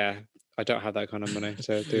was like, yeah, I don't have that kind of money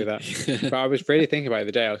to do that. But I was really thinking about it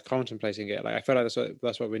the day. I was contemplating it. Like I feel like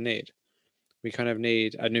that's what we need. We kind of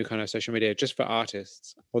need a new kind of social media just for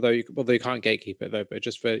artists. Although you can't gatekeep it though, but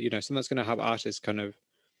just for something that's going to have artists kind of,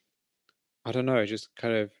 I don't know, just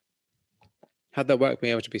kind of have their work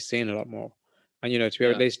being able to be seen a lot more, and to be able Yeah,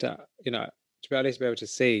 at least to be at least be able to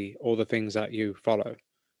see all the things that you follow.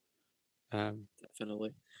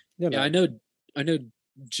 definitely. You Yeah, I know, know. I know.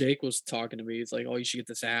 Jake was talking to me. He's like, "Oh, you should get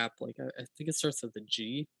this app." Like, I think it starts with a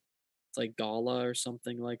G. It's like Gala or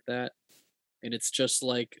something like that, and it's just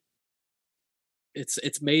like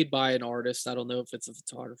it's made by an artist. I don't know if it's a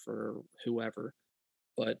photographer or whoever,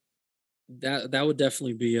 but that would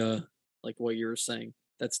definitely be like what you were saying.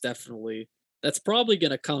 That's probably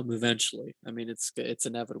gonna come eventually. I mean, it's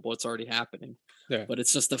inevitable. It's already happening, yeah. but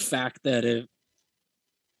it's just the fact that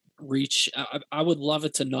I would love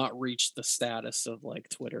it to not reach the status of like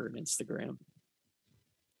Twitter and Instagram.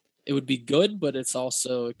 It would be good, but it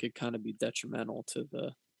could kind of be detrimental to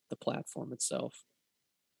the platform itself.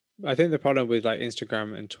 I think the problem with like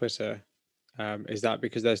Instagram and Twitter is that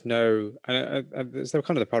because there's no, and it's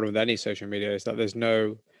kind of the problem with any social media is that there's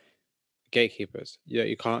no gatekeepers.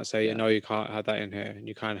 You can't say Yeah, no, you can't have that in here, and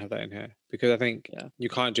you can't have that in here because I think yeah. you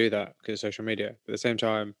can't do that because of social media. But at the same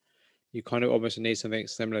time, you kind of almost need something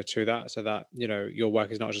similar to that, so that your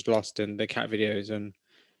work is not just lost in the cat videos and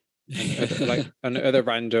other, like and other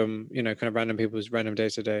random kind of random people's random day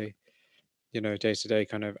to day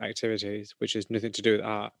kind of activities, which is nothing to do with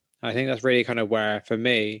art. I think that's really kind of where for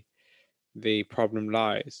me the problem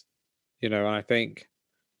lies. And I think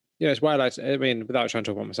it's why I mean, without trying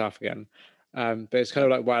to talk about myself again, but it's kind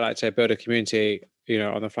Yeah. of like why I like to build a community,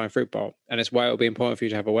 on the Flying Fruit Bowl, and it's why it'll be important for you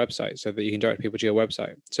to have a website so that you can direct people to your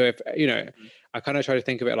website. So if Mhm. I kind of try to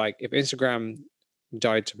think of it like if Instagram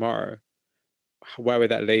died tomorrow, where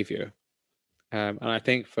would that leave you? And I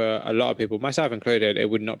think for a lot of people, myself included, it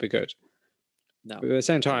would not be good. No, But at the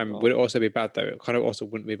same not at time, would all. it also be bad though? It kind of also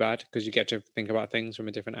wouldn't be bad because you get to think about things from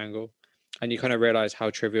a different angle, and you kind of realize how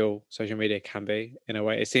trivial social media can be in a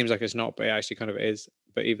way. It seems like it's not, but it actually kind of is.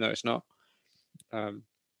 But even though it's not, um,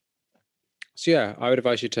 so yeah, I would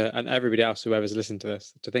advise you to, and everybody else, whoever's listened to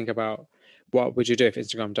this, to think about what would you do if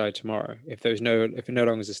Instagram died tomorrow, if it no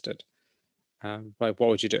longer existed. Like what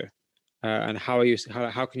would you do, and how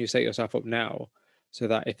can you set yourself up now so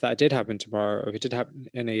that if that did happen tomorrow, or if it did happen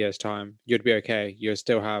in a year's time, you'd be okay. You'll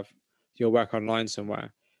still have your work online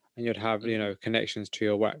somewhere, and you'd have, Hmm. connections to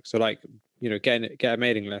your work. So like, get a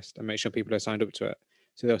mailing list and make sure people are signed up to it,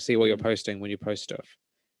 so they'll see what you're Hmm. posting when you post stuff.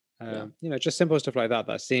 Yeah, Just simple stuff like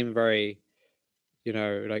that seem very,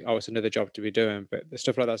 like, oh, it's another job to be doing, but the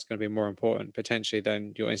stuff like that's going to be more important potentially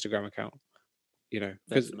than your Instagram account. Because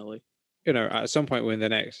definitely. at some point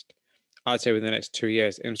I'd say within the next 2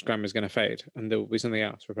 years, Instagram is going to fade and there will be something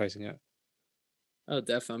else replacing it. Oh,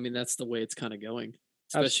 definitely. I mean, that's the way it's kind of going,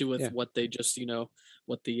 especially Absolutely. with Yeah. what they just,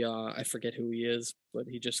 what the I forget who he is, but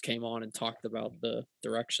he just came on and talked about the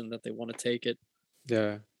direction that they want to take it,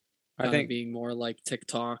 Yeah. I kind of think, being more like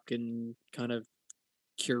TikTok and kind of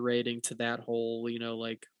curating to that whole,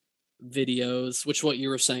 like videos, which what you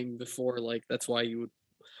were saying before, like that's why you would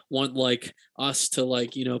want like us to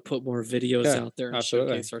like, put more videos yeah, out there and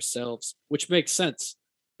absolutely. showcase ourselves, which makes sense.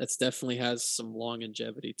 That's definitely has some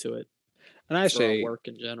longevity to it And for our actually, work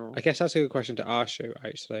in I general. guess that's a good question to ask you,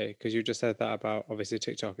 actually, because you just said that about obviously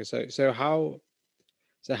TikTok. So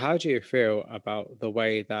how do you feel about the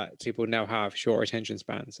way that people now have short attention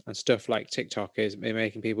spans and stuff like TikTok is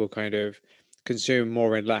making people kind of consume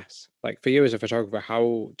more and less? Like for you as a photographer,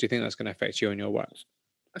 how do you think that's going to affect you and your work?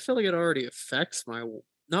 I feel like it already affects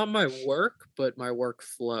not my work, but my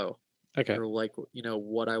workflow, Okay. or like,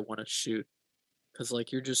 what I want to shoot. Cause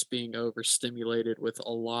like you're just being overstimulated with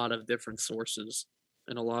a lot of different sources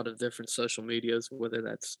and a lot of different social medias, whether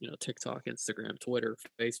that's, TikTok, Instagram, Twitter,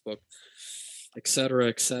 Facebook, et cetera,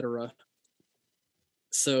 et cetera.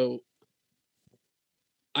 So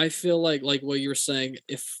I feel like what you're saying,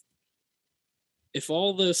 if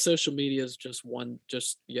all the social medias just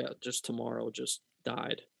tomorrow just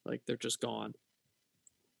died, like they're just gone,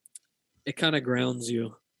 it kind of grounds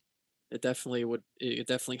you. It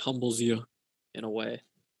definitely humbles you in a way.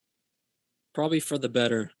 Probably for the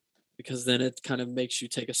better, because then it kind of makes you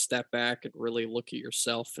take a step back and really look at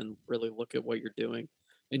yourself and really look at what you're doing.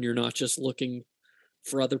 And you're not just looking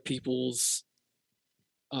for other people's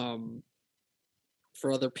um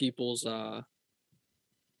for other people's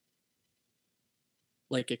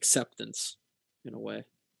like acceptance in a way.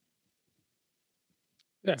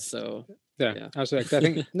 Yeah. So Yeah. yeah. Absolutely. 'Cause I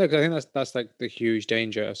think no, because I think that's like the huge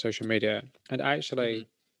danger of social media. And Hmm. actually,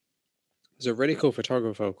 there's a really cool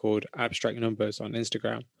photographer called Abstract Numbers on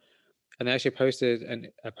Instagram, and they actually posted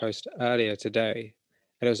a post earlier today,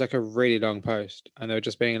 and it was like a really long post, and they were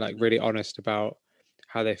just being like Hmm. really honest about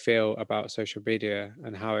how they feel about social media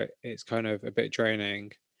and how it's kind of a bit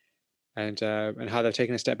draining, and how they've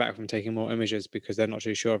taken a step back from taking more images because they're not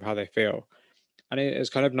too sure of how they feel. And it's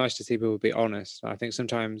kind of nice to see people be honest. I think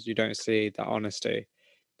sometimes you don't see that honesty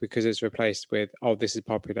because it's replaced with, oh, this is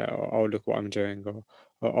popular, or oh, look what I'm doing, or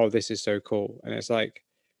oh, this is so cool. And it's like,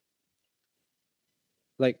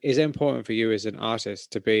 is it important for you as an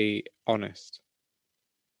artist to be honest?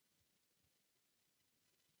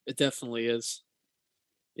 It definitely is.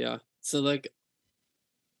 Yeah. So like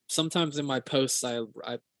sometimes in my posts I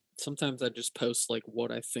sometimes I just post like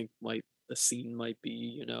what I think might the scene might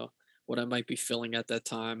be, what I might be feeling at that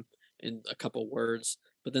time in a couple words.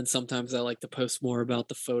 But then sometimes I like to post more about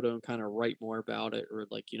the photo and kind of write more about it, or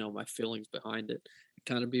like, my feelings behind it.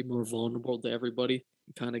 Kind of be more vulnerable to everybody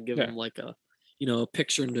and kind of give Yeah, them like a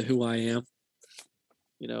picture into who I am,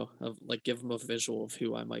 of like give them a visual of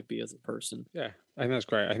who I might be as a person. yeah. I think that's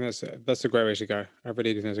great. I think that's a great way to go. I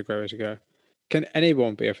really do think it's a great way to go. Can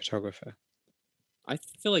anyone be a photographer? I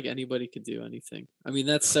feel like anybody could do anything. I mean,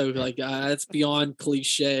 that's so like that's beyond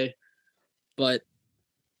cliche, but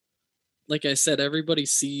like I said, everybody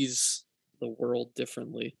sees the world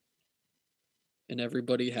differently and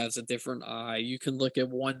everybody has a different eye. You can look at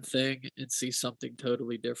one thing and see something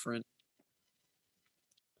totally different.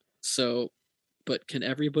 So, but can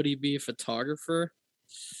everybody be a photographer?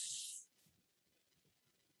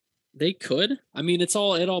 They could. I mean, it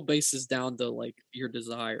all bases down to like your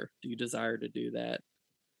desire. Do you desire to do that?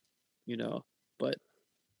 You know, but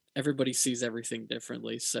everybody sees everything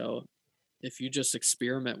differently. So, if you just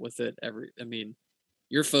experiment with it I mean,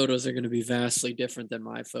 your photos are going to be vastly different than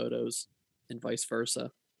my photos and vice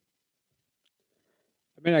versa.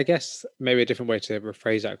 I mean, I guess maybe a different way to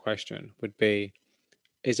rephrase that question would be: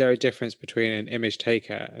 is there a difference between an image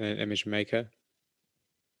taker and an image maker?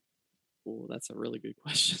 Oh, that's a really good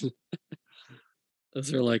question.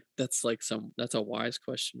 Those are like that's a wise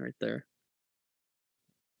question right there.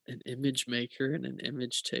 An image maker and an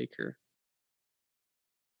image taker.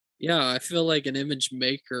 Yeah, I feel like an image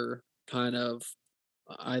maker kind of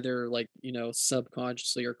either like,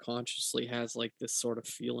 subconsciously or consciously has like this sort of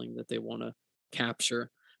feeling that they want to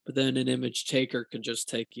capture. But then an image taker can just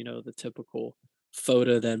take, the typical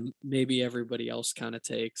photo that maybe everybody else kind of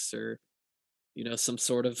takes, or, some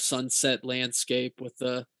sort of sunset landscape with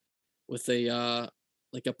with a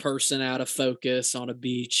like a person out of focus on a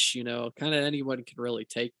beach, kind of anyone can really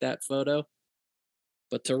take that photo.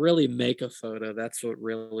 But to really make a photo, that's what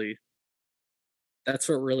really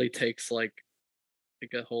takes like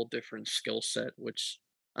a whole different skill set, which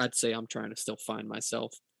I'd say I'm trying to still find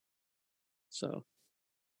myself. So,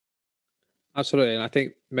 Absolutely. And I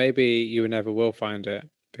think maybe you never will find it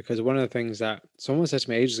because one of the things that someone said to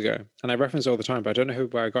me ages ago, and I reference it all the time, but I don't know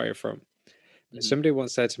where I got it from. But mhm, somebody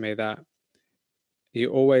once said to me that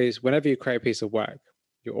you always, whenever you create a piece of work,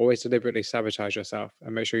 you always deliberately sabotage yourself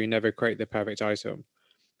and make sure you never create the perfect item.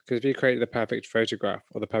 Because if you create the perfect photograph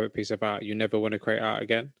or the perfect piece of art, you never want to create art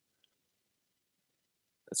again.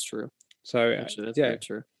 that's true. So Actually, that's yeah, very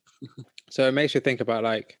true. so it makes you think about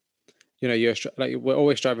like like we're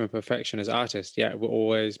always striving for perfection as artists. Yeah, we're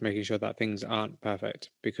always making sure that things aren't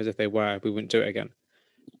perfect because if they were, we wouldn't do it again.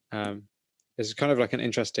 Um, it's kind of like an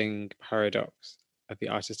interesting paradox, the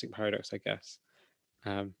artistic paradox, I guess.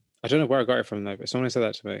 Um, I don't know where I got it from though, but someone said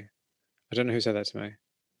that to me. I don't know who said that to me.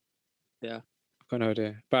 Yeah. I've got no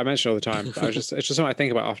idea, but I mention it all the time. But it's just something I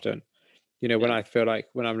think about often. When Yeah. I feel like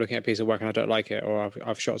when I'm looking at a piece of work and I don't like it, or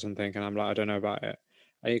I've shot something and I'm like I don't know about it,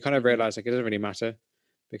 and you kind of Mhm. realize like it doesn't really matter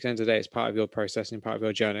because at the end of the day, it's part of your process and part of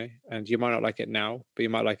your journey. And you might not like it now, but you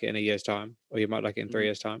might like it in a year's time, or you might like it in three Mhm.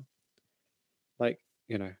 years' time. Like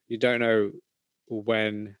you don't know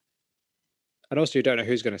when, and also you don't know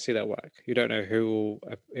who's going to see that work. You don't know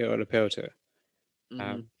it will appeal to.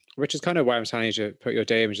 Mhm. Um, which is kind of why I'm telling you to put your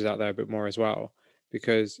day images out there a bit more as well,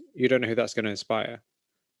 because you don't know who that's going to inspire.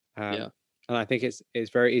 Yeah. And I think it's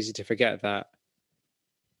very easy to forget that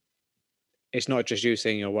it's not just you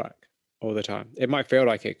seeing your work all the time. It might feel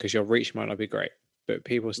like it because your reach might not be great, but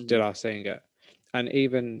people still Mhm. are seeing it.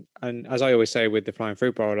 And as I always say with the flying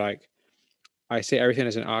fruit bowl, like I see everything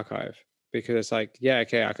as an archive because it's like, yeah,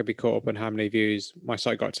 okay, I could be caught up on how many views my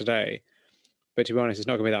site got today, but to be honest, it's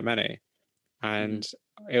not gonna be that many. Mhm. And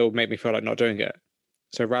it'll make me feel like not doing it.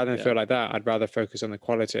 So rather than Yeah. feel like that, I'd rather focus on the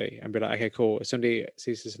quality and be like, okay, cool. If somebody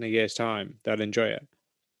sees this in a year's time, they'll enjoy it.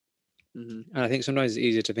 Mhm. And I think sometimes it's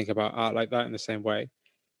easier to think about art like that in the same way.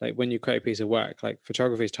 Like when you create a piece of work, like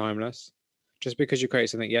photography is timeless. Just because you create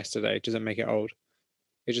something yesterday doesn't make it old.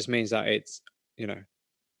 It just means that it's, you know,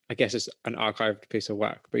 I guess it's an archived piece of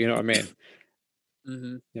work, but you know what I mean?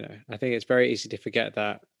 Mhm. I think it's very easy to forget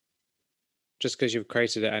that just because you've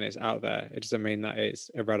created it and it's out there, it doesn't mean that it's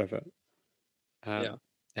irrelevant. Yeah.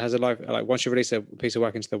 It has a life, like once you release a piece of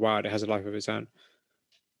work into the wild, it has a life of its own.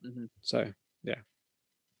 Mhm. So, yeah,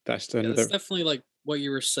 that's Yeah, that's another, definitely like what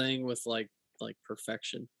you were saying with like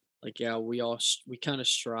perfection. Like, yeah, we kind of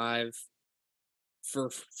strive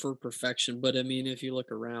for perfection, but I mean, if you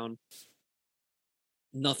look around,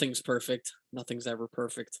 nothing's perfect. Nothing's ever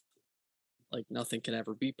perfect. Like nothing can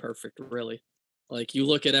ever be perfect, really. Like you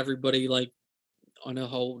look at everybody like on a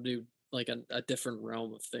whole new like a different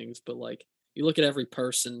realm of things, but like you look at every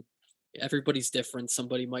person, everybody's different.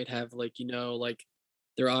 Somebody might have like, like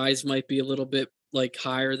their eyes might be a little bit like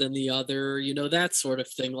higher than the other, that sort of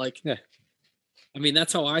thing. Like, yeah, I mean,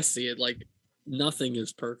 that's how I see it. Like nothing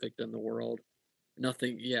is perfect in the world.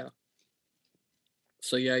 Nothing, yeah.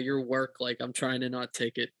 So yeah, your work, like I'm trying to not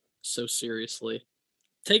take it so seriously.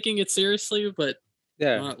 Taking it seriously, but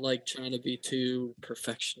yeah. not like trying to be too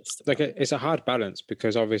perfectionist Like about it. it's a hard balance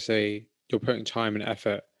because obviously you're putting time and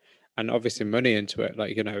effort and obviously Mhm. money into it.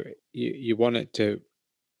 Like, you want it to,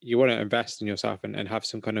 you want to invest in yourself and have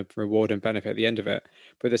some kind of reward and benefit at the end of it.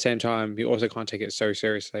 But at the same time, you also can't take it so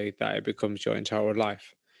seriously that it becomes your entire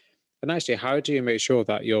life. And actually, how do you make sure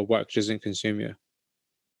that your work doesn't consume you?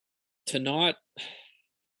 To not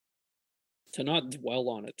to not dwell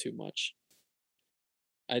on it too much.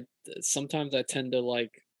 Sometimes I tend to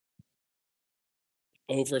like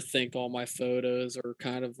overthink all my photos or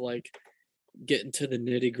kind of like get into the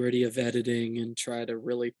nitty-gritty of editing and try to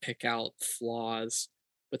really pick out flaws.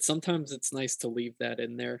 But sometimes it's nice to leave that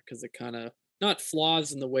in there because it kind of not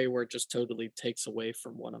flaws in the way where it just totally takes away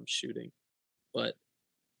from what I'm shooting, but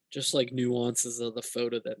just like nuances of the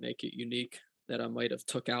photo that make it unique that I might have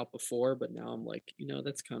took out before, but now I'm like,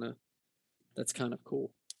 that's kind of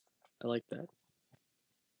cool. I like that.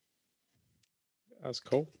 That's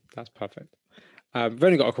cool. That's perfect. We've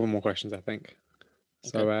only got a couple more questions, I think.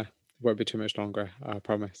 Okay. So it won't be too much longer, I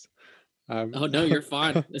promise. Um, Oh no, you're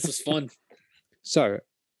fine. This is fun. so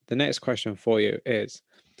the next question for you is,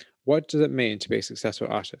 what does it mean to be a successful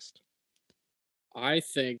artist? I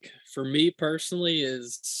think for me personally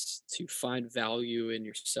is to find value in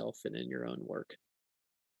yourself and in your own work,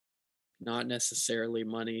 not necessarily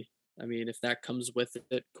money. I mean, if that comes with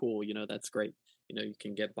it, cool, that's great. You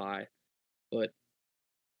can get by. But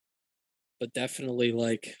but definitely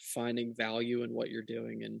like finding value in what you're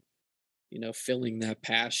doing and, feeling that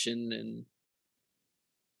passion and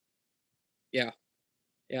yeah,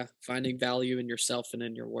 yeah, finding value in yourself and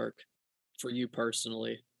in your work for you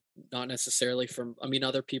personally. Not necessarily from, I mean,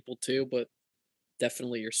 other people too, but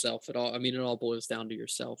definitely yourself. It all boils down to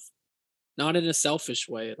yourself. Not in a selfish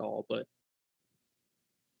way at all, but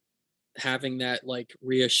having that like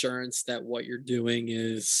reassurance that what you're doing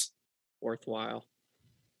is worthwhile.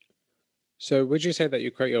 So would you say that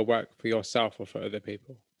you create your work for yourself or for other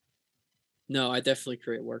people? No, I definitely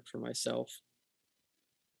create work for myself.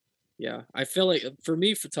 Yeah, I feel like for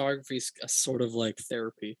me, photography is a sort of like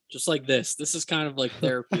therapy, just like this. This is kind of like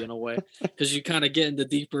therapy in a way because you kind of get into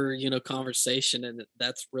deeper, conversation, and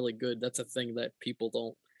that's really good. That's a thing that people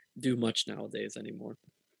don't do much nowadays anymore.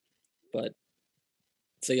 But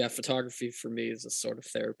so yeah, photography for me is a sort of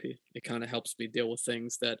therapy. It kind of helps me deal with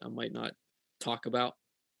things that I might not talk about,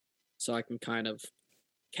 so I can kind of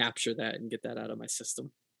capture that and get that out of my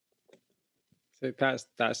system. So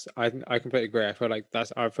that's I completely agree. I feel like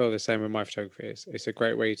I feel the same with my photography. It's a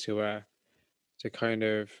great way to kind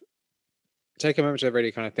of take a moment to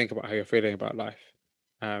really kind of think about how you're feeling about life.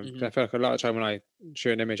 'Cause I Hmm. feel like a lot of time when I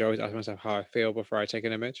shoot an image, I always ask myself how I feel before I take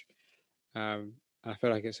an image. I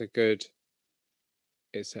feel like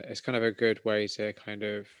it's kind of a good way to kind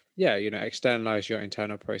of yeah, externalize your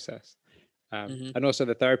internal process. Hmm. And also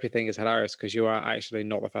the therapy thing is hilarious because you are actually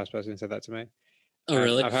not the first person who said that to me. Oh,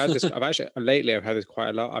 really? I've heard this. I've actually lately I've heard this quite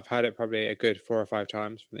a lot. I've heard it probably a good 4 or 5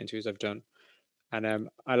 times from the interviews I've done, and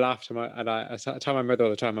I laughed I tell my mother all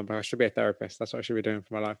the time, I'm like, I should be a therapist. That's what I should be doing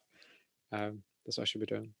for my life. That's what I should be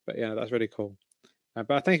doing. But yeah, that's really cool.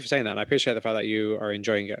 But thank you for saying that. And I appreciate the fact that you are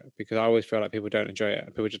enjoying it because I always feel like people don't enjoy it.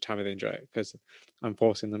 People just tell me they enjoy it because I'm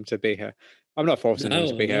forcing them to be here. I'm not forcing them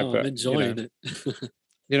to No, be here, no, I'm but enjoying it.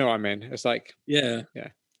 you know what I mean. It's like Yeah. yeah,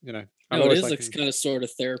 I'm No, it always is like like kind of sort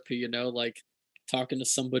of therapy, like talking to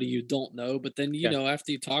somebody you don't know, but then, yeah.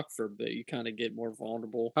 after you talk for a bit, you kind of get more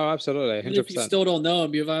vulnerable. Oh, absolutely, Even hundred if you percent. still don't know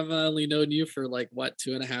them, I've only known you for like what,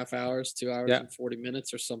 2.5 hours, 2 hours Yeah, and 40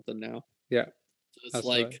 minutes or something now. yeah, So it's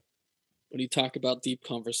absolutely. like when you talk about deep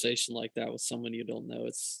conversation like that with someone you don't know,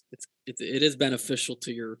 it is beneficial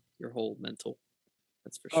to your whole mental.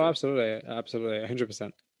 That's for Oh, sure. absolutely, absolutely,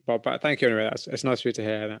 100%. But thank you anyway. It's nice for you to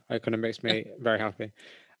hear. And it kind of makes Yeah. me very happy.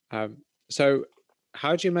 So,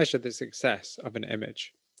 how do you measure the success of an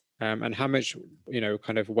image, and how much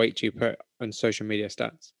kind of weight do you put on social media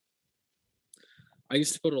stats? I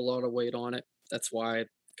used to put a lot of weight on it. That's why I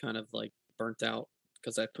kind of like burnt out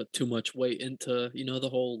because I put too much weight into, the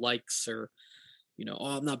whole likes or, oh,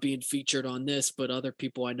 I'm not being featured on this, but other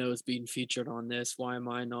people I know is being featured on this. Why am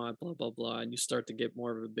I not? Blah, blah, blah. And you start to get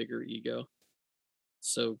more of a bigger ego.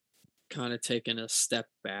 So kind of taking a step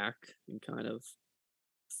back and kind of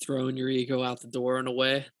throwing your ego out the door in a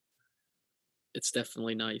way, it's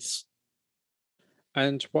definitely nice.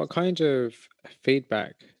 And what kind of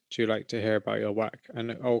feedback do you like to hear about your work?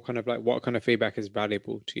 And all kind of like what kind of feedback is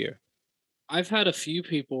valuable to you? I've had a few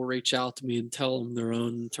people reach out to me and tell them their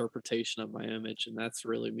own interpretation of my image, and that's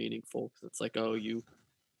really meaningful because it's like, oh,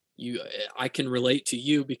 I can relate to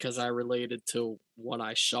you because I related to what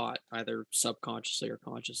I shot, either subconsciously or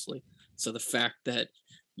consciously. So the fact that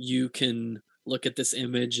you can look at this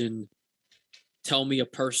image and tell me a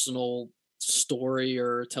personal story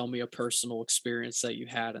or tell me a personal experience that you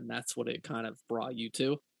had, and that's what it kind of brought you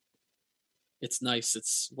to. It's nice.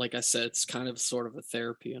 It's like I said, it's kind of sort of a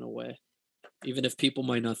therapy in a way, even if people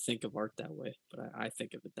might not think of art that way, but I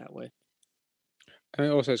think of it that way.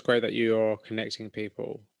 And also, it's great that you're connecting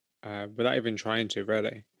people without even trying to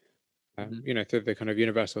really. Hmm. Through the kind of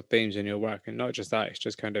universal themes in your work, and not just that, it's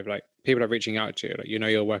just kind of like people are reaching out to you. Like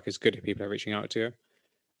your work is good if people are reaching out to you.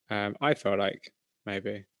 I feel like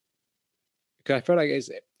maybe because I feel like it's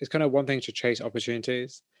kind of one thing to chase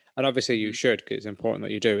opportunities, and obviously you Hmm. should because it's important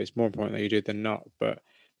that you do. It's more important that you do than not. But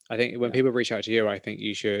I think when Yeah. people reach out to you, I think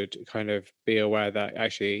you should kind of be aware that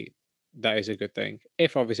actually that is a good thing.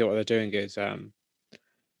 If obviously what they're doing is going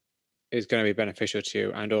to be beneficial to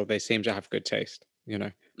you, and or they seem to have good taste,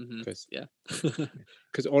 Hmm. because Yeah.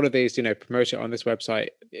 all of these, promote it on this website,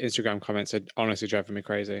 Instagram comments are honestly driving me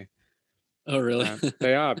crazy. Oh, really?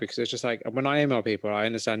 They are because it's just like when I email people, I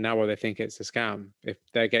understand now why they think it's a scam if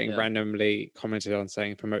they're getting Yeah. randomly commented on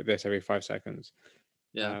saying promote this every 5 seconds.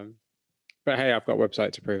 Yeah. Um, but hey, I've got a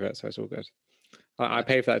website to prove it, so it's all good. I Yeah.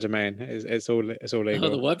 pay for that domain. It's all Oh, the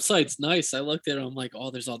legal. website's nice. I looked at it. I'm like,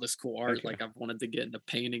 oh, there's all this cool art. Okay, Like, I've wanted to get into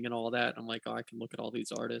painting and all that. I'm like, oh, I can look at all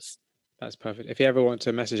these artists. that's perfect. If you ever want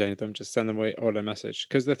to message any of them, just send them all a message.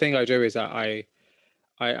 Because the thing I do is that I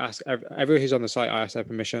ask everyone who's on the site, I ask their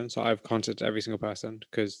permission. So I've contacted every single person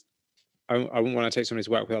because I wouldn't want to take somebody's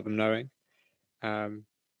work without them knowing.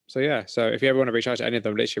 So yeah, so if you ever want to reach out to any of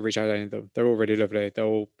them, literally reach out to any of them. They're all really lovely. They'll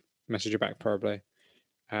all message you back probably.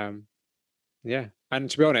 Um, yeah, and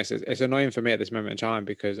to be honest, it's annoying for me at this moment in time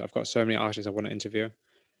because I've got so many artists I want to interview,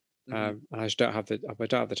 Hmm. and I don't have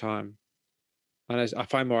the time. And I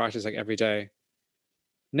find more artists like every day.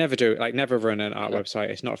 Never run an art Yeah. website.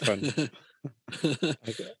 It's not fun.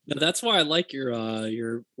 Like, No, that's why I like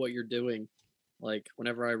your what you're doing. Like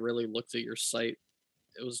whenever I really looked at your site,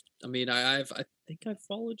 it was. I mean, I think I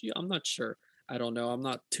followed you. I'm not sure. I don't know. I'm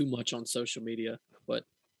not too much on social media, but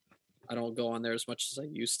I don't go on there as much as I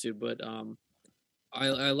used to. But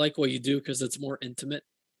I like what you do because it's more intimate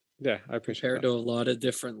yeah, I appreciate compared that. to a lot of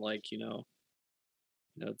different like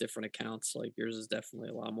different accounts. Like yours is definitely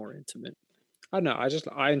a lot more intimate. I don't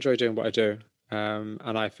know. I enjoy doing what I do,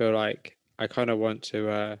 and I feel like I kind of want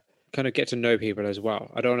to kind of get to know people as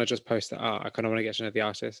well. I don't want to just post the art. I kind of want to get to know the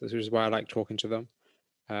artists, which is why I like talking to them.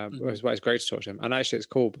 Which Hmm. is why it's great to talk to them. And actually, it's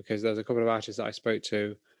cool because there's a couple of artists that I spoke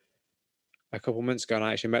to a couple months ago, and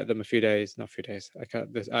I actually met them not a few days,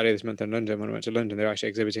 earlier this month in London. When I went to London, they were actually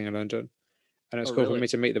exhibiting in London, and Oh, it's cool for really? me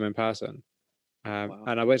to meet them in person. Wow.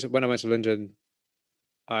 And when I went to London,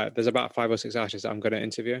 there's about 5 or 6 artists that I'm going to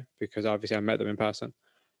interview because obviously I met them in person.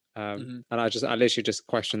 Hmm. And I literally just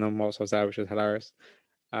questioned them whilst I was there, which was hilarious.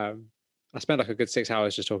 Um, I spent like a good 6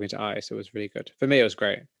 hours just talking to artists. It was really good. For me, it was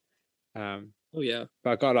great. Um, Oh yeah.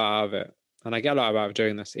 but I got a lot out of it. And I get a lot out of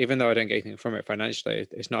doing this, even though I don't get anything from it financially.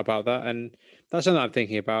 It's not about that. And that's something I'm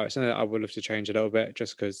thinking about. It's something that I would love to change a little bit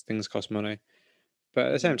just because things cost money. But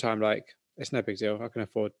at the Hmm. same time, like it's no big deal. I can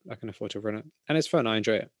afford to run it. And it's fun. I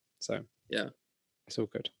enjoy it. So Yeah. it's all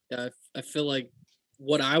good. Yeah. I feel like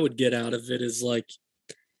what I would get out of it is like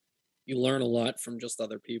you learn a lot from just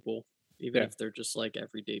other people, even Yeah. if they're just like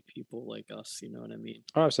everyday people like us. You know what I mean?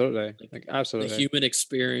 Oh, absolutely. Like Like the absolutely. human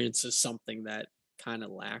experience is something that kind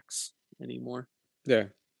of lacks anymore, Yeah.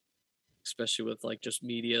 especially with like just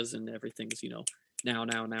medias and everything's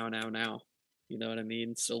now. You know what I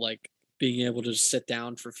mean? So like being able to just sit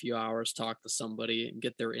down for a few hours, talk to somebody, and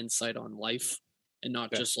get their insight on life, and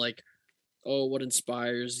not Yeah. just like, oh, what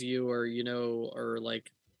inspires you, or or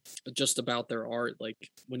like just about their art.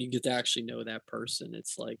 Like when you get to actually know that person,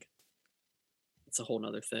 it's like it's a whole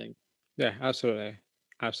nother thing. Yeah. Absolutely.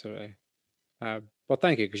 Absolutely. Well,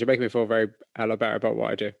 thank you because you're making me feel very a lot better about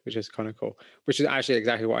what I do, which is kind of cool. Which is actually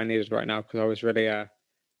exactly what I needed right now because I was really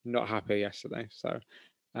not happy yesterday. So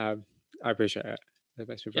um, I appreciate it. It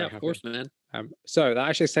makes me Yeah, very of happy. course, man. So that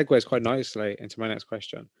actually segues quite nicely into my next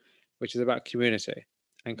question, which is about community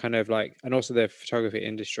and kind of like, and also the photography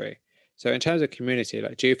industry. So in terms of community,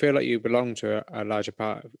 like, do you feel like you belong to a larger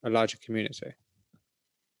part of a larger community?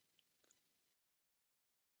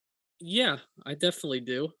 Yeah, I definitely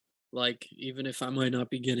do. Like, even if I might not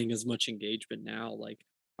be getting as much engagement now, like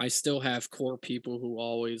I still have core people who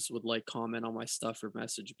always would like comment on my stuff or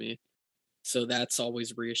message me. So that's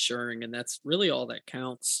always reassuring, and that's really all that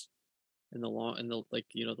counts in the like,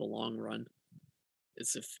 the long run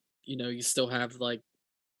is if, you still have like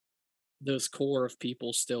those core of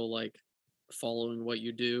people still like following what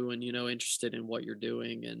you do and interested in what you're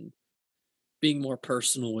doing and being more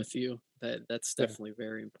personal with you. That's Yeah. definitely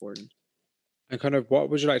very important. And kind of what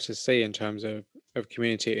would you like to see in terms of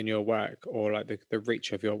community in your work or like the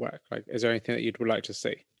reach of your work? Like, is there anything that you'd would like to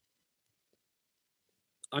see?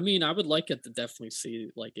 I mean, I would like it to definitely see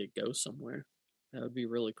like it go somewhere. That would be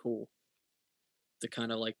really cool to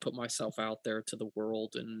kind of like put myself out there to the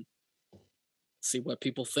world and see what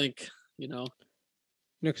people think, you know.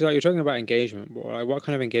 Because like, you're talking about engagement. Like, what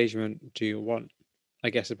kind of engagement do you want? I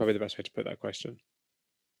guess is probably the best way to put that question.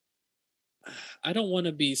 I don't want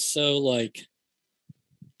to be so like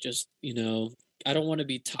just, I don't want to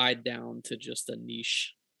be tied down to just a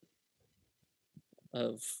niche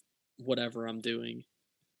of whatever I'm doing.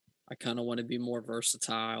 I kind of want to be more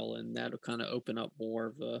versatile and that'll kind of open up more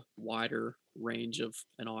of a wider range of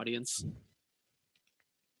an audience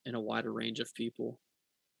and a wider range of people.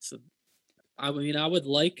 So I mean, I would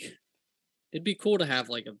like it'd be cool to have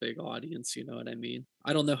like a big audience, you know what I mean?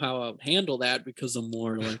 I don't know how I would handle that because I'm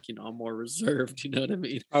more like, I'm more reserved, you know what I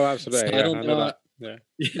mean? Oh, So absolutely. I Yeah, don't I know know. that. Yeah.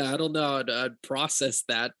 Yeah, I don't know how I'd process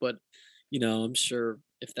that, but I'm sure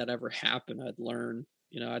if that ever happened, I'd learn,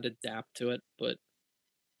 I'd adapt to it. But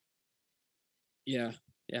yeah,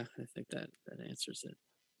 yeah, I think that answers it.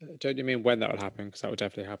 Don't you mean when that will happen? Because that would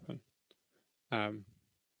definitely happen. Um,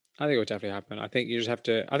 I think it would definitely happen. I think you just have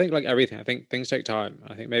to. I think like everything. I think things take time.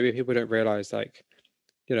 I think maybe people don't realize like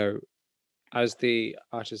you know, as the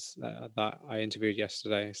artist that I interviewed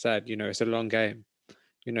yesterday said, it's a long game.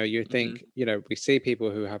 You Mm-hmm. think, we see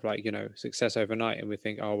people who have like, success overnight and we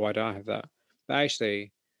think, oh, why don't I have that? But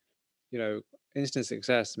actually, you know, instant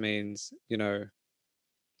success means,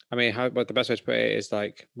 I mean, but the best way to put it is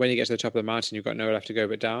like when you get to the top of the mountain, you've got nowhere left to go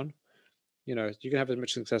but down. You can have as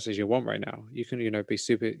much success as you want right now. You can, be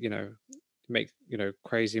super, make,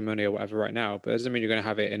 crazy money or whatever right now, but it doesn't mean you're going to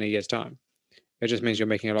have it in a year's time. It just means Mm-hmm. you're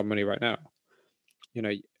making a lot of money right now.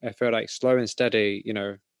 I feel like slow and steady,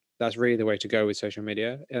 that's really the way to go with social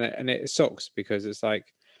media. And it sucks because it's like,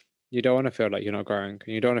 you don't want to feel like you're not growing and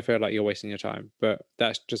you don't want to feel like you're wasting your time, but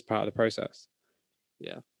that's just part of the process.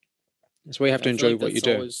 Yeah. That's why you have Yeah. to I feel enjoy like what you that's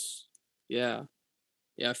do. always. Yeah.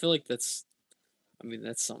 Yeah. I feel like I mean,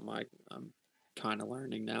 that's something I'm kind of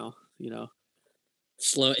learning now.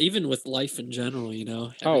 Slow, even with life in general.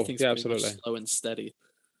 Oh, Everything's yeah, pretty much absolutely. slow and steady.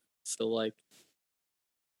 So like,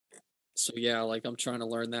 so yeah, like I'm trying to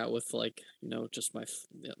learn that with like, just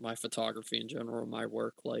my photography in general, my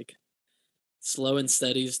work. Like, slow and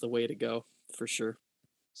steady is the way to go for sure.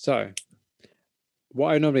 So, what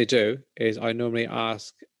I normally do is I normally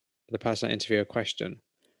ask the person I interview a question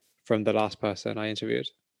from the last person I interviewed.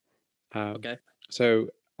 Um, Okay. so,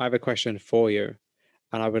 I have a question for you,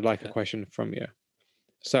 and I would like a Okay. question from you.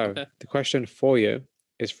 So, Okay. the question for you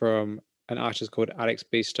is from an artist called Alex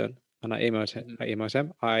Beeston, and I emailed him.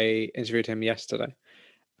 Hmm. I interviewed him yesterday.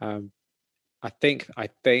 Um, I think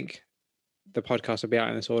the podcast will be out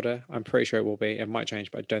in this order. I'm pretty sure it will be. It might change,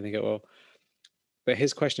 but I don't think it will. But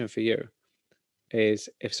his question for you is: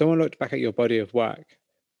 if someone looked back at your body of work,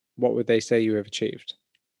 what would they say you have achieved?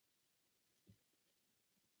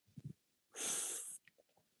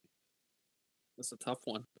 That's a tough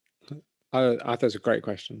one. I thought it was a great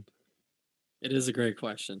question. It is a great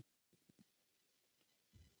question.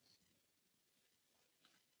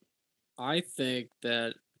 I think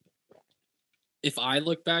that if I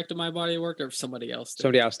look back to my body of work or if somebody else did.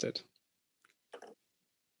 Somebody else did.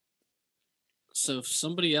 So if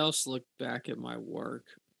somebody else looked back at my work,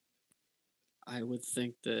 I would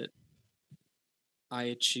think that I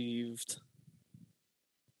achieved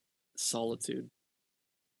solitude.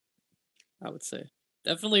 I would say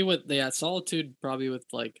definitely with solitude, probably with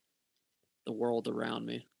like the world around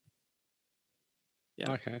me.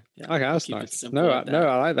 Yeah, Okay. yeah. Okay, We'll that's keep it nice. simple No, like no, that.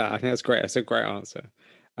 I like that. I think that's great. That's a great answer.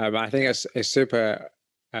 I think Yeah, it's super.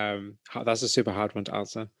 That's a super hard one to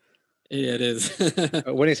answer. yeah, it is.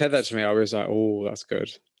 When he said that to me, I was like, "Oh, that's good."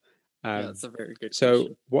 Yeah, Um, that's a very good so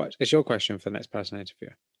question. what is your question for the next person I interview?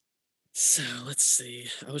 So let's see.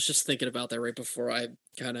 I was just thinking about that right before I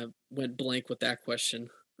kind of went blank with that question.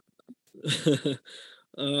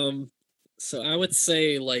 um, so I would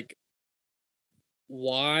say like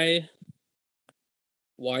why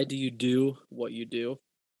why do you do what you do,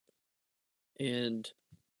 and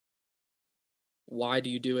why do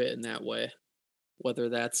you do it in that way? Whether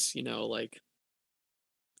that's like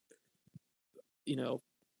you know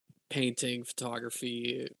painting,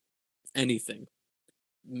 photography, anything,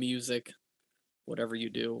 music, whatever you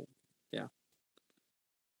do. Yeah,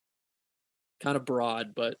 kind of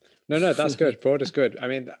broad, but No, no, that's good. Broad is good. I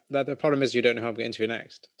mean, the problem is you don't know who I'm going to interview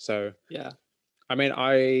next. So, yeah. I mean,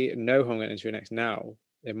 I know who I'm going to interview next now.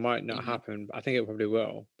 It might not Hmm. happen, but I think it probably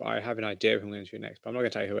will. But I have an idea of who I'm going to interview next. But I'm not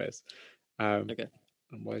going to tell you who it is. Okay.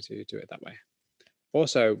 And why do you do it that way?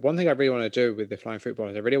 Also, one thing I really want to do with the flying football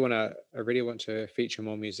is I really want to feature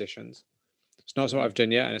more musicians. It's not something Hmm. I've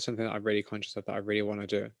done yet, and it's something that I'm really conscious of that I really want to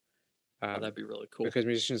do. Oh, Um, that'd be really cool. because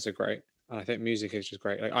musicians are great, and I think music is just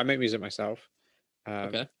great. Like I make music myself,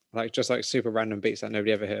 Okay. like just like super random beats that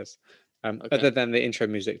nobody ever hears. Okay. Other than the intro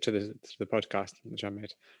music to the podcast which I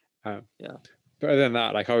made. Um, Yeah. but other than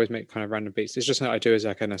that, like I always make kind of random beats. It's just something I do as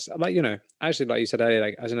like like actually like you said earlier,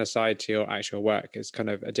 like as an aside to your actual work, it's kind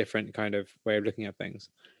of a different kind of way of looking at things.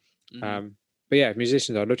 Hmm. But yeah,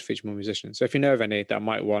 musicians, I'd love to feature more musicians. So if you know of any that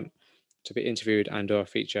might want to be interviewed and or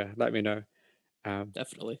feature, let me know. Um,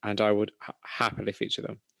 Definitely. and I would happily feature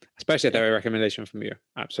them, especially if Yeah. they're a recommendation from you.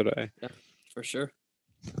 Absolutely. Yeah. For sure.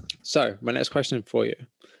 So my next question for you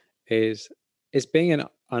is: is being an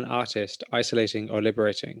artist isolating or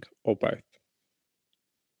liberating, or both?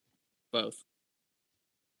 Both.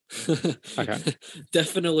 Okay.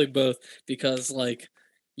 Definitely both, because like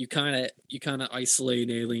you kind of isolate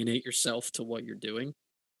and alienate yourself to what you're doing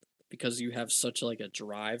because you have such like a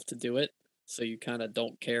drive to do it. So you kind of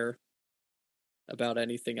don't care about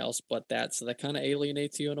anything else but that. So that kind of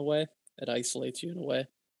alienates you in a way. It isolates you in a way.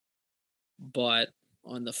 But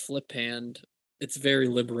on the flip hand, it's very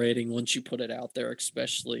liberating once you put it out there,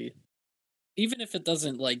 especially even if it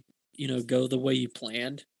doesn't like, go the way you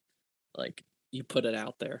planned, like you put it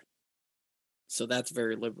out there. So that's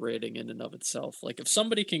very liberating in and of itself. Like if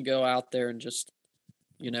somebody can go out there and just,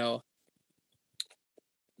 you know,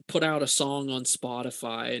 put out a song on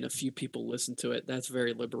Spotify and a few people listen to it, that's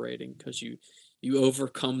very liberating because you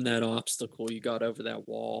overcome that obstacle, you got over that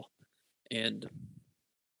wall, and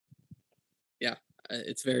yeah,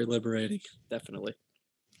 it's very liberating, definitely.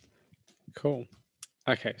 Cool.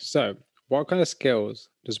 Okay, so what kind of skills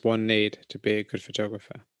does one need to be a good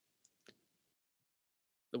photographer?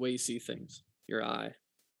 The way you see things, your eye,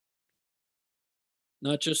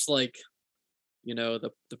 not just like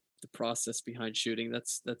the process behind shooting.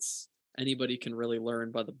 That's anybody can really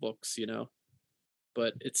learn by the books,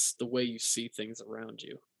 but it's the way you see things around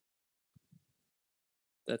you.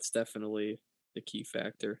 That's definitely the key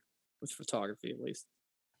factor with photography, at least.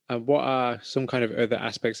 And what are some kind of other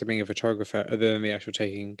aspects of being a photographer other than the actual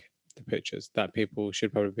taking the pictures that people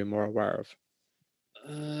should probably be more aware of?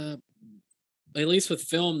 Uh, at least with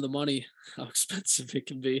film, the money, how expensive it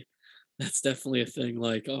can be. That's definitely a thing.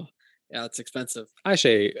 Like, oh, yeah, it's expensive.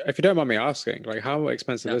 Actually, if you don't mind me asking, like how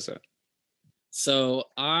expensive Yeah. is it? So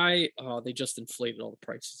they just inflated all the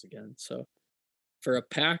prices again. So for a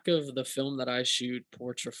pack of the film that I shoot,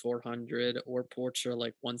 Portra 400 or Portra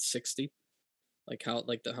like 160, like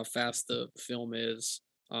how fast the film is,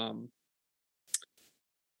 um,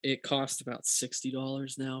 it cost about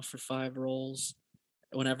 $60 now for 5 rolls.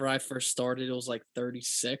 Whenever I first started, it was like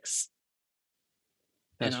 36.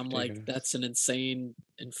 And That's I'm like, ridiculous. that's an insane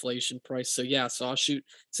inflation price. So yeah, so I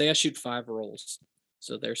shoot 5 rolls.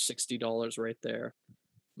 So there's $60 right there.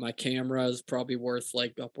 My camera is probably worth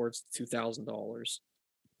like upwards to $2,000.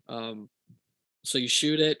 Um, so you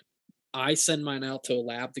shoot it. I send mine out to a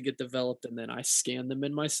lab to get developed, and then I scan them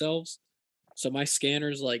in myself. So my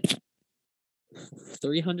scanner's like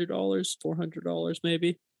 $300, $400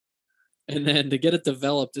 maybe. And then to get it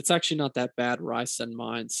developed, it's actually not that bad where I send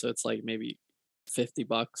mine. So it's like maybe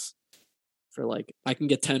 $50 for like I can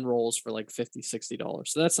get 10 rolls for like $50, $60.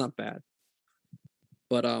 So that's not bad.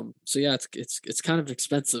 But so yeah, it's kind of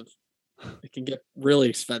expensive. It can get really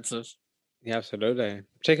expensive. Yeah, absolutely.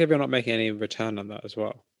 Particularly if you're not making any return on that as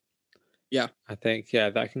well. Yeah, I think, yeah,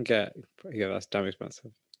 that can get, yeah, that's damn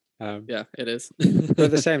expensive. yeah, it is. But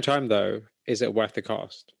at the same time, though, is it worth the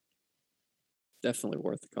cost? Definitely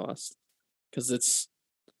worth the cost. Because it's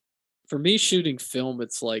for me shooting film,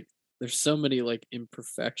 it's like there's so many like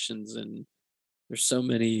imperfections and there's so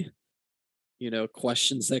many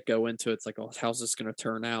questions that go into it. It's like, oh, how's this going to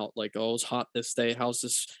turn out? Like, oh, it's hot this day.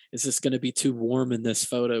 Is this going to be too warm in this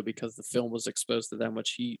photo because the film was exposed to that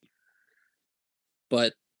much heat?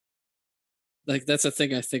 But like, that's a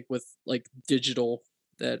thing I think with like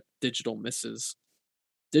that digital misses.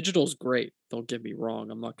 Digital's great. Don't get me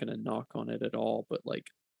wrong. I'm not going to knock on it at all. But like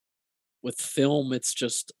with film, it's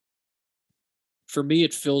just, for me,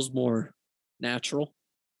 it feels more natural.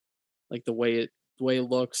 Like the way it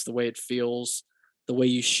looks, the way it feels, the way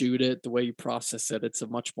you shoot it, the way you process it. It's a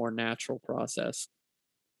much more natural process.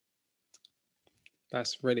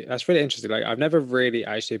 That's really interesting. Like I've never really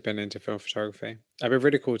actually been into film photography. It'd be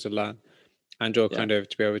really cool to learn and or Yeah. kind of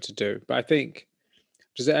to be able to do. But I think,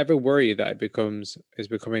 does it ever worry you that is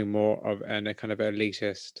becoming more of a kind of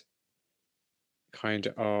elitist kind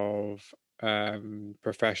of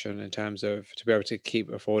profession in terms of to be able to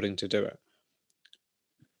keep affording to do it?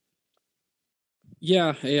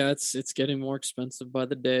 Yeah, yeah, it's getting more expensive by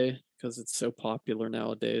the day because it's so popular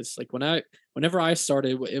nowadays. Like whenever I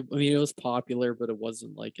started, I mean, it was popular, but it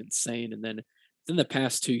wasn't like insane. And then within the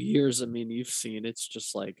past 2 years, I mean, you've seen it's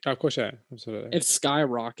just like Oh, of course, yeah, absolutely. it's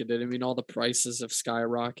skyrocketed. I mean, all the prices have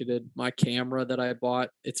skyrocketed. My camera that I bought,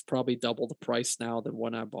 it's probably double the price now than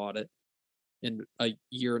when I bought it in a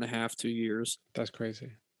year and a half, 2 years. That's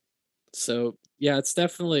crazy. So yeah, it's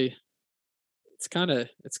kind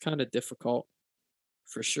of difficult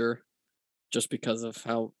for sure, just because of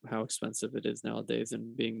how expensive it is nowadays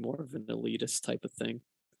and being more of an elitist type of thing.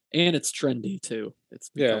 And it's trendy too.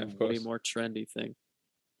 It's Yeah, become of way course. more trendy thing.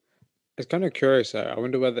 It's kind of curious. I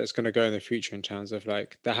wonder whether it's going to go in the future in terms of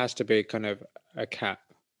like there has to be kind of a cap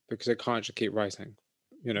because it can't just keep rising.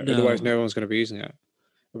 Otherwise No, no one's going to be using it.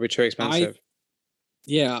 It'll be too I expensive.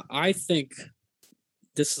 yeah, I think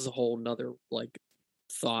this is a whole nother like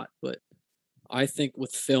thought, but I think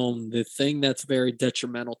with film, the thing that's very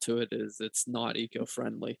detrimental to it is it's not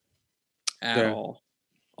eco-friendly at Yeah, all.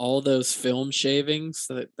 All those film shavings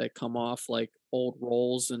that come off like old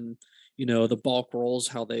rolls and the bulk rolls,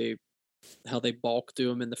 how they bulk do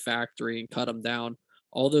them in the factory and cut them down.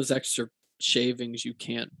 All those extra shavings you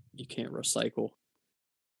can't recycle.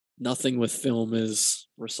 Nothing with film is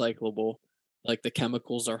recyclable. Like the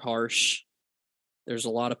chemicals are harsh. There's a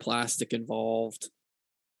lot of plastic involved.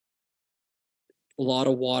 a lot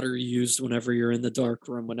of water used whenever you're in the dark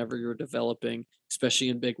room, whenever you're developing, especially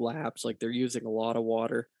in big labs. Like they're using a lot of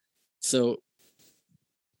water. So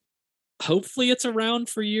hopefully it's around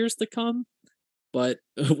for years to come, but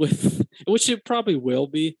with which it probably will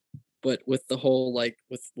be, but with the whole like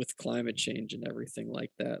with climate change and everything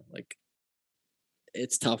like that, like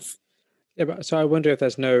it's tough. Yeah, but so I wonder if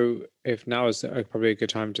there's no, if now is probably a good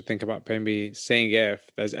time to think about maybe seeing if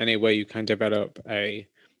there's any way you can develop an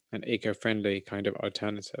eco-friendly kind of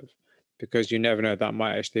alternative, because you never know, that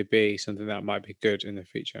might actually be something that might be good in the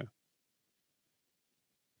future.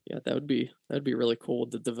 Yeah, that'd be really cool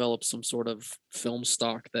to develop some sort of film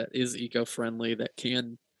stock that is eco-friendly,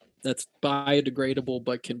 that's biodegradable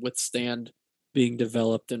but can withstand being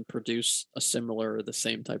developed and produce a similar or the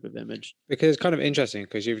same type of image. Because it's kind of interesting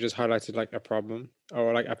because you've just highlighted like a problem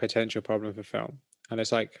or like a potential problem for film, and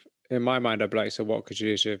it's like in my mind, I'd be like, so what could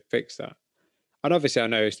you do to fix that? And obviously, I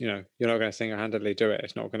know you're not going to single-handedly do it.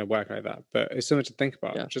 It's not going to work like that. But it's something to think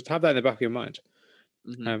about. Yeah. Just have that in the back of your mind,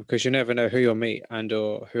 Mhm. because you never know who you'll meet and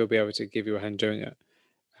or who will be able to give you a hand doing it.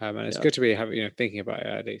 And it's Yeah. good to be having thinking about it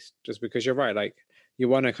at least, just because you're right. Like you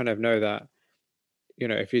want to kind of know that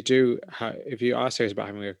if you do if you are serious about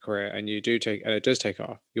having a career and you do take and it does take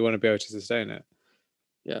off, you want to be able to sustain it.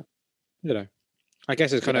 Yeah. You know, I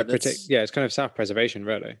guess it's kind Yeah, of protect. that's Yeah, it's kind of self-preservation,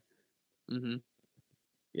 really. mhm.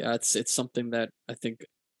 Yeah, it's something that I think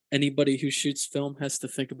anybody who shoots film has to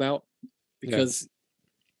think about Yeah, because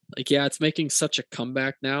like yeah, it's making such a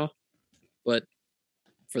comeback now, but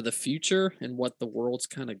for the future and what the world's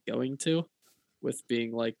kind of going to with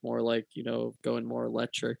being like more like, going more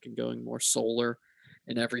electric and going more solar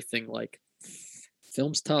and everything like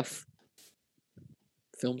film's tough.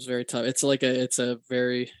 Film's very tough. It's like it's a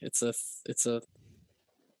very it's a it's a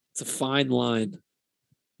fine line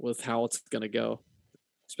with how it's going to go,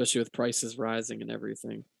 especially with prices rising and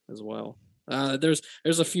everything as well. There's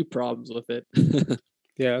a few problems with it.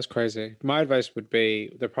 yeah, that's crazy. My advice would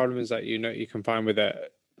be the problem is that you can find with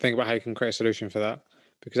it. Think about how you can create a solution for that,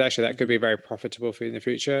 because actually that could Mhm. be very profitable for you in the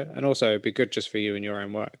future, and also it'd be good just for you and your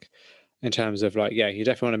own work. In terms of like, yeah, you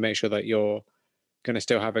definitely want to make sure that you're going to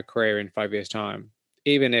still have a career in 5 years' time,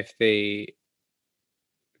 even if the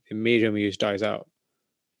medium use dies out.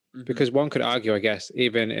 Mhm. Because one could argue, I guess,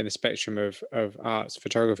 even in the spectrum of arts,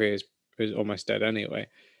 photography is almost dead anyway.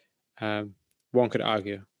 Um, one could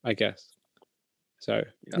argue, I guess. So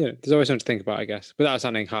Yeah. there's always something to think about, I guess, without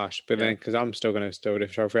sounding harsh. But Yeah. then, because I'm still going to still do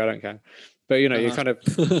photography, I don't care. But you kind of,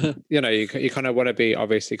 Uh-huh. you kind of want to be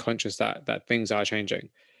obviously conscious that things are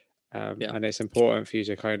changing, Yeah. and it's important for you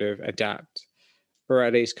to kind of adapt, or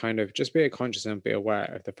at least kind of just be conscious and be aware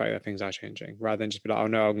of the fact that things are changing, rather than just be like, oh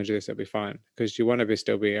no, I'm going to do this, it'll be fine, because you want to be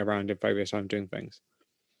still be around in 5 years time doing things.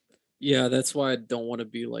 Yeah, that's why I don't wanna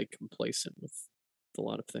be, like, complacent with a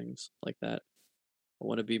lot of things like that. I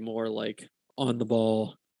wanna be more, like, on the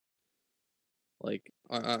ball, like,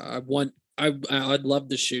 I want I'd love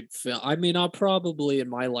to shoot film. I mean, I'll probably in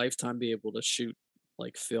my lifetime be able to shoot,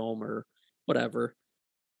 like, film or whatever,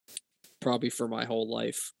 probably for my whole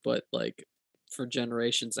life, but, like, for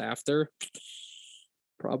generations after,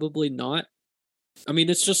 probably not. I mean,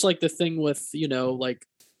 it's just like the thing with, like,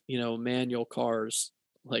 manual cars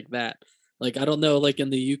like that. Like, I don't know, like in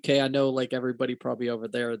the UK, I know like everybody probably over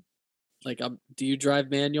there, like, do you drive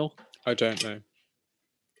manual? I don't know.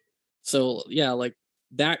 So yeah, like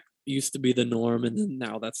that used to be the norm, and then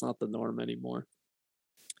now that's not the norm anymore.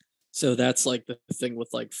 So that's like the thing with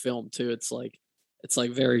like film too. It's like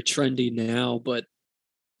very trendy now, but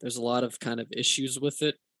there's a lot of kind of issues with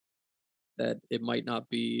it that it might not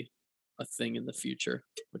be a thing in the future,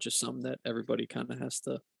 which is something that everybody kind of has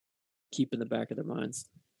to keep in the back of their minds.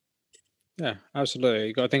 Yeah, absolutely.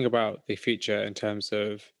 You got to think about the future in terms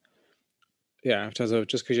of, yeah, in terms of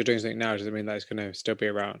just because you're doing something now doesn't mean that it's going to still be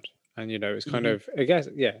around. And it's kind Mhm. of, I guess,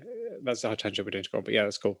 yeah, that's our tangent we're doing to go on. But yeah,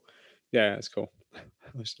 that's cool. Yeah, that's cool.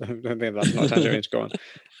 I don't think that's not a tangent we need to go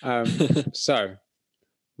on. So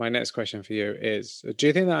my next question for you is: do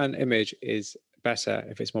you think that an image is better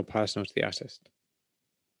if it's more personal to the artist?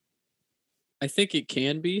 I think it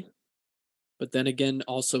can be, but then again,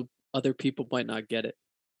 also other people might not get it,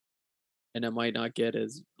 and it might not get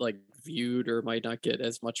as like viewed or might not get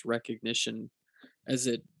as much recognition as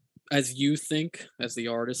it as you think, as the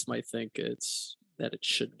artist might think it's that it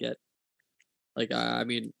should get. Like I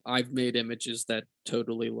mean, I've made images that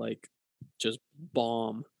totally like just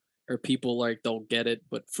bomb or people like don't get it,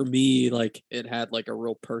 but for me, like it had like a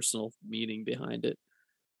real personal meaning behind it.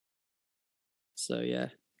 So yeah,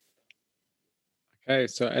 Okay,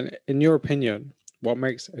 so and in your opinion, what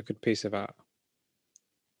makes a good piece of art?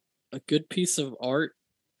 a good piece of art.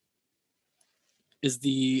 is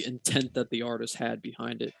the intent that the artist had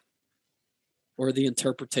behind it, or the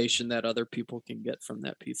interpretation that other people can get from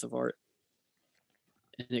that piece of art.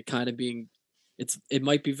 And it kind of being, it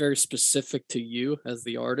might be very specific to you as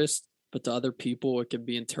the artist, but to other people it can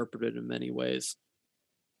be interpreted in many ways.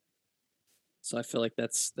 So I feel like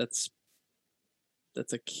that's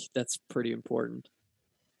pretty important.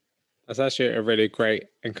 That's actually a really great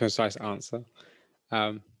and concise answer.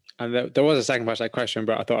 And there was a second part to that question,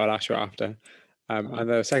 but I thought I'd ask you after. And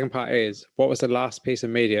the second part is, what was the last piece of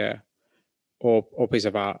media or piece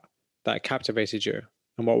of art that captivated you?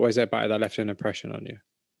 And what was it about it that left an impression on you?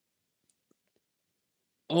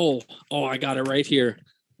 Oh, I got it right here.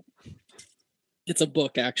 It's a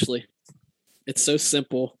book, actually. It's so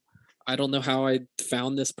simple. I don't know how I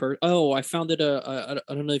found this I found it. I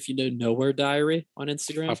don't know if you know Nowhere Diary on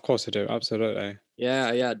Instagram. Of course I do. Absolutely.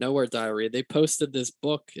 Yeah. Nowhere Diary. They posted this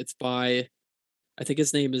book. It's by, I think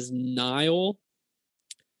his name is Niall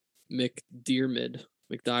McDiarmid.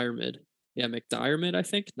 Yeah, McDiarmid, I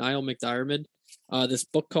think. Niall McDiarmid. This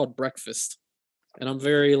book called Breakfast. And I'm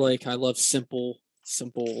very I love simple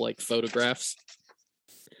like photographs.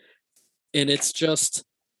 And it's just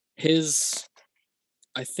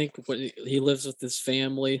I think he lives with his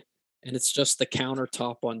family, and it's just the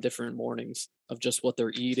countertop on different mornings of just what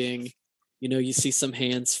they're eating. You see some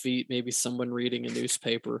hands, feet, maybe someone reading a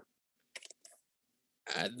newspaper.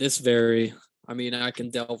 I can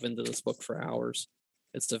delve into this book for hours.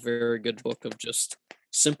 It's a very good book of just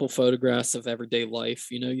simple photographs of everyday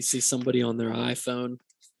life. You see somebody on their iPhone,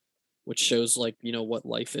 which shows what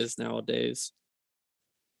life is nowadays.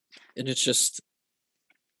 And it's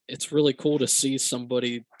really cool to see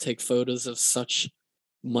somebody take photos of such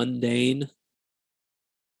mundane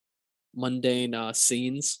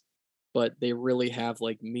scenes, but they really have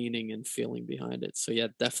meaning and feeling behind it. So yeah,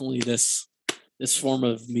 definitely this form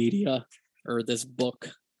of media, or this book,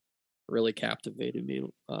 really captivated me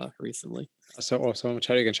recently. That's so awesome. I'm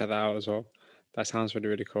totally gonna check that out as well. That sounds really,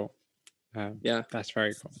 really cool. Yeah, that's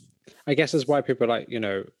very cool. I guess that's why people like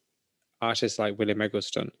artists like William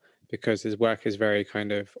Eggleston, because his work is very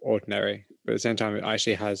kind of ordinary, but at the same time it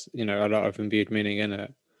actually has a lot of imbued meaning in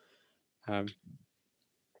it. I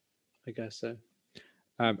guess so.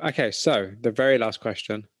 Okay, so the very last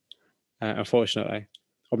question, unfortunately,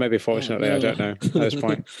 or maybe fortunately, I don't know at this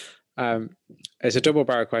point. It's a double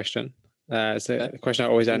barrel question. It's a question I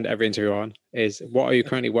always end every interview on, is what are you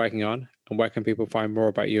currently working on, and where can people find more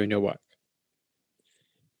about you and your work?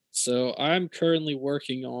 So I'm currently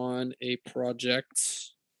working on a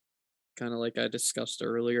project, kind of like I discussed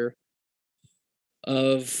earlier,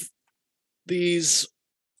 of these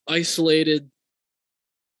isolated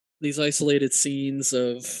scenes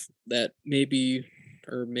of that maybe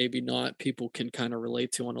or maybe not people can kind of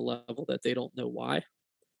relate to on a level that they don't know why.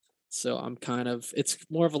 So it's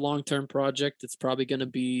more of a long-term project. It's probably going to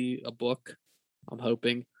be a book, I'm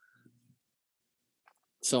hoping.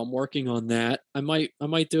 So I'm working on that. I might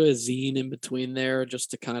do a zine in between there,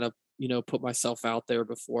 just to kind of, put myself out there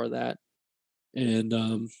before that. And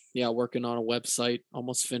working on a website,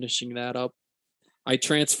 almost finishing that up. I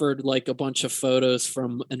transferred a bunch of photos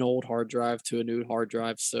from an old hard drive to a new hard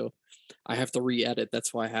drive, so I have to re-edit.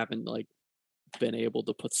 That's why I haven't been able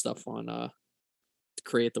to put stuff on to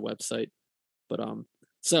create the website. But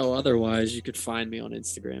so otherwise you could find me on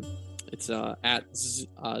Instagram. It's at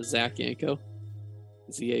Zach Yanko.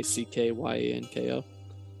 ZACKYANKO.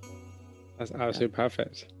 That's absolutely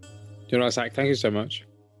perfect. You know what, Zach, thank you so much.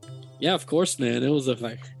 Yeah, of course, man. It was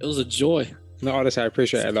a joy. No, honestly, I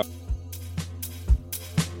appreciate it a lot.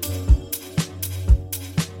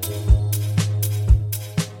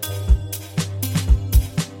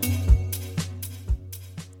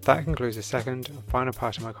 That concludes the second and final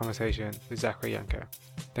part of my conversation with Zachary Yanko.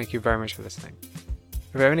 Thank you very much for listening.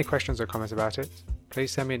 If you have any questions or comments about it,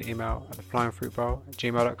 please send me an email at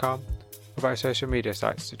theflyingfruitbowl@gmail.com or via social media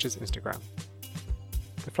sites such as Instagram.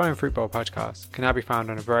 The Flying Fruit Bowl podcast can now be found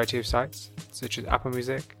on a variety of sites such as Apple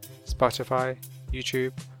Music, Spotify,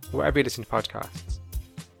 YouTube, or wherever you listen to podcasts.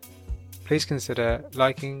 Please consider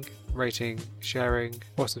liking, rating, sharing,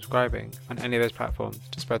 or subscribing on any of those platforms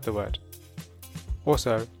to spread the word.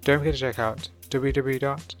 Also, don't forget to check out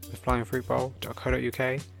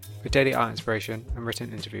www.theflyingfruitbowl.co.uk for daily art inspiration and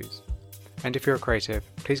written interviews. And if you're a creative,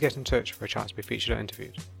 please get in touch for a chance to be featured or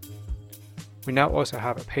interviewed. We now also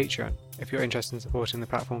have a Patreon if you're interested in supporting the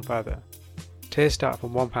platform further. Tiers start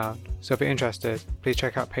from £1, so if you're interested, please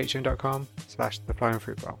check out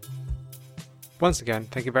patreon.com/theflyingfruitbowl. Once again,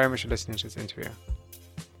 thank you very much for listening to this interview.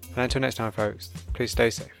 And until next time, folks, please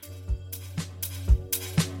stay safe.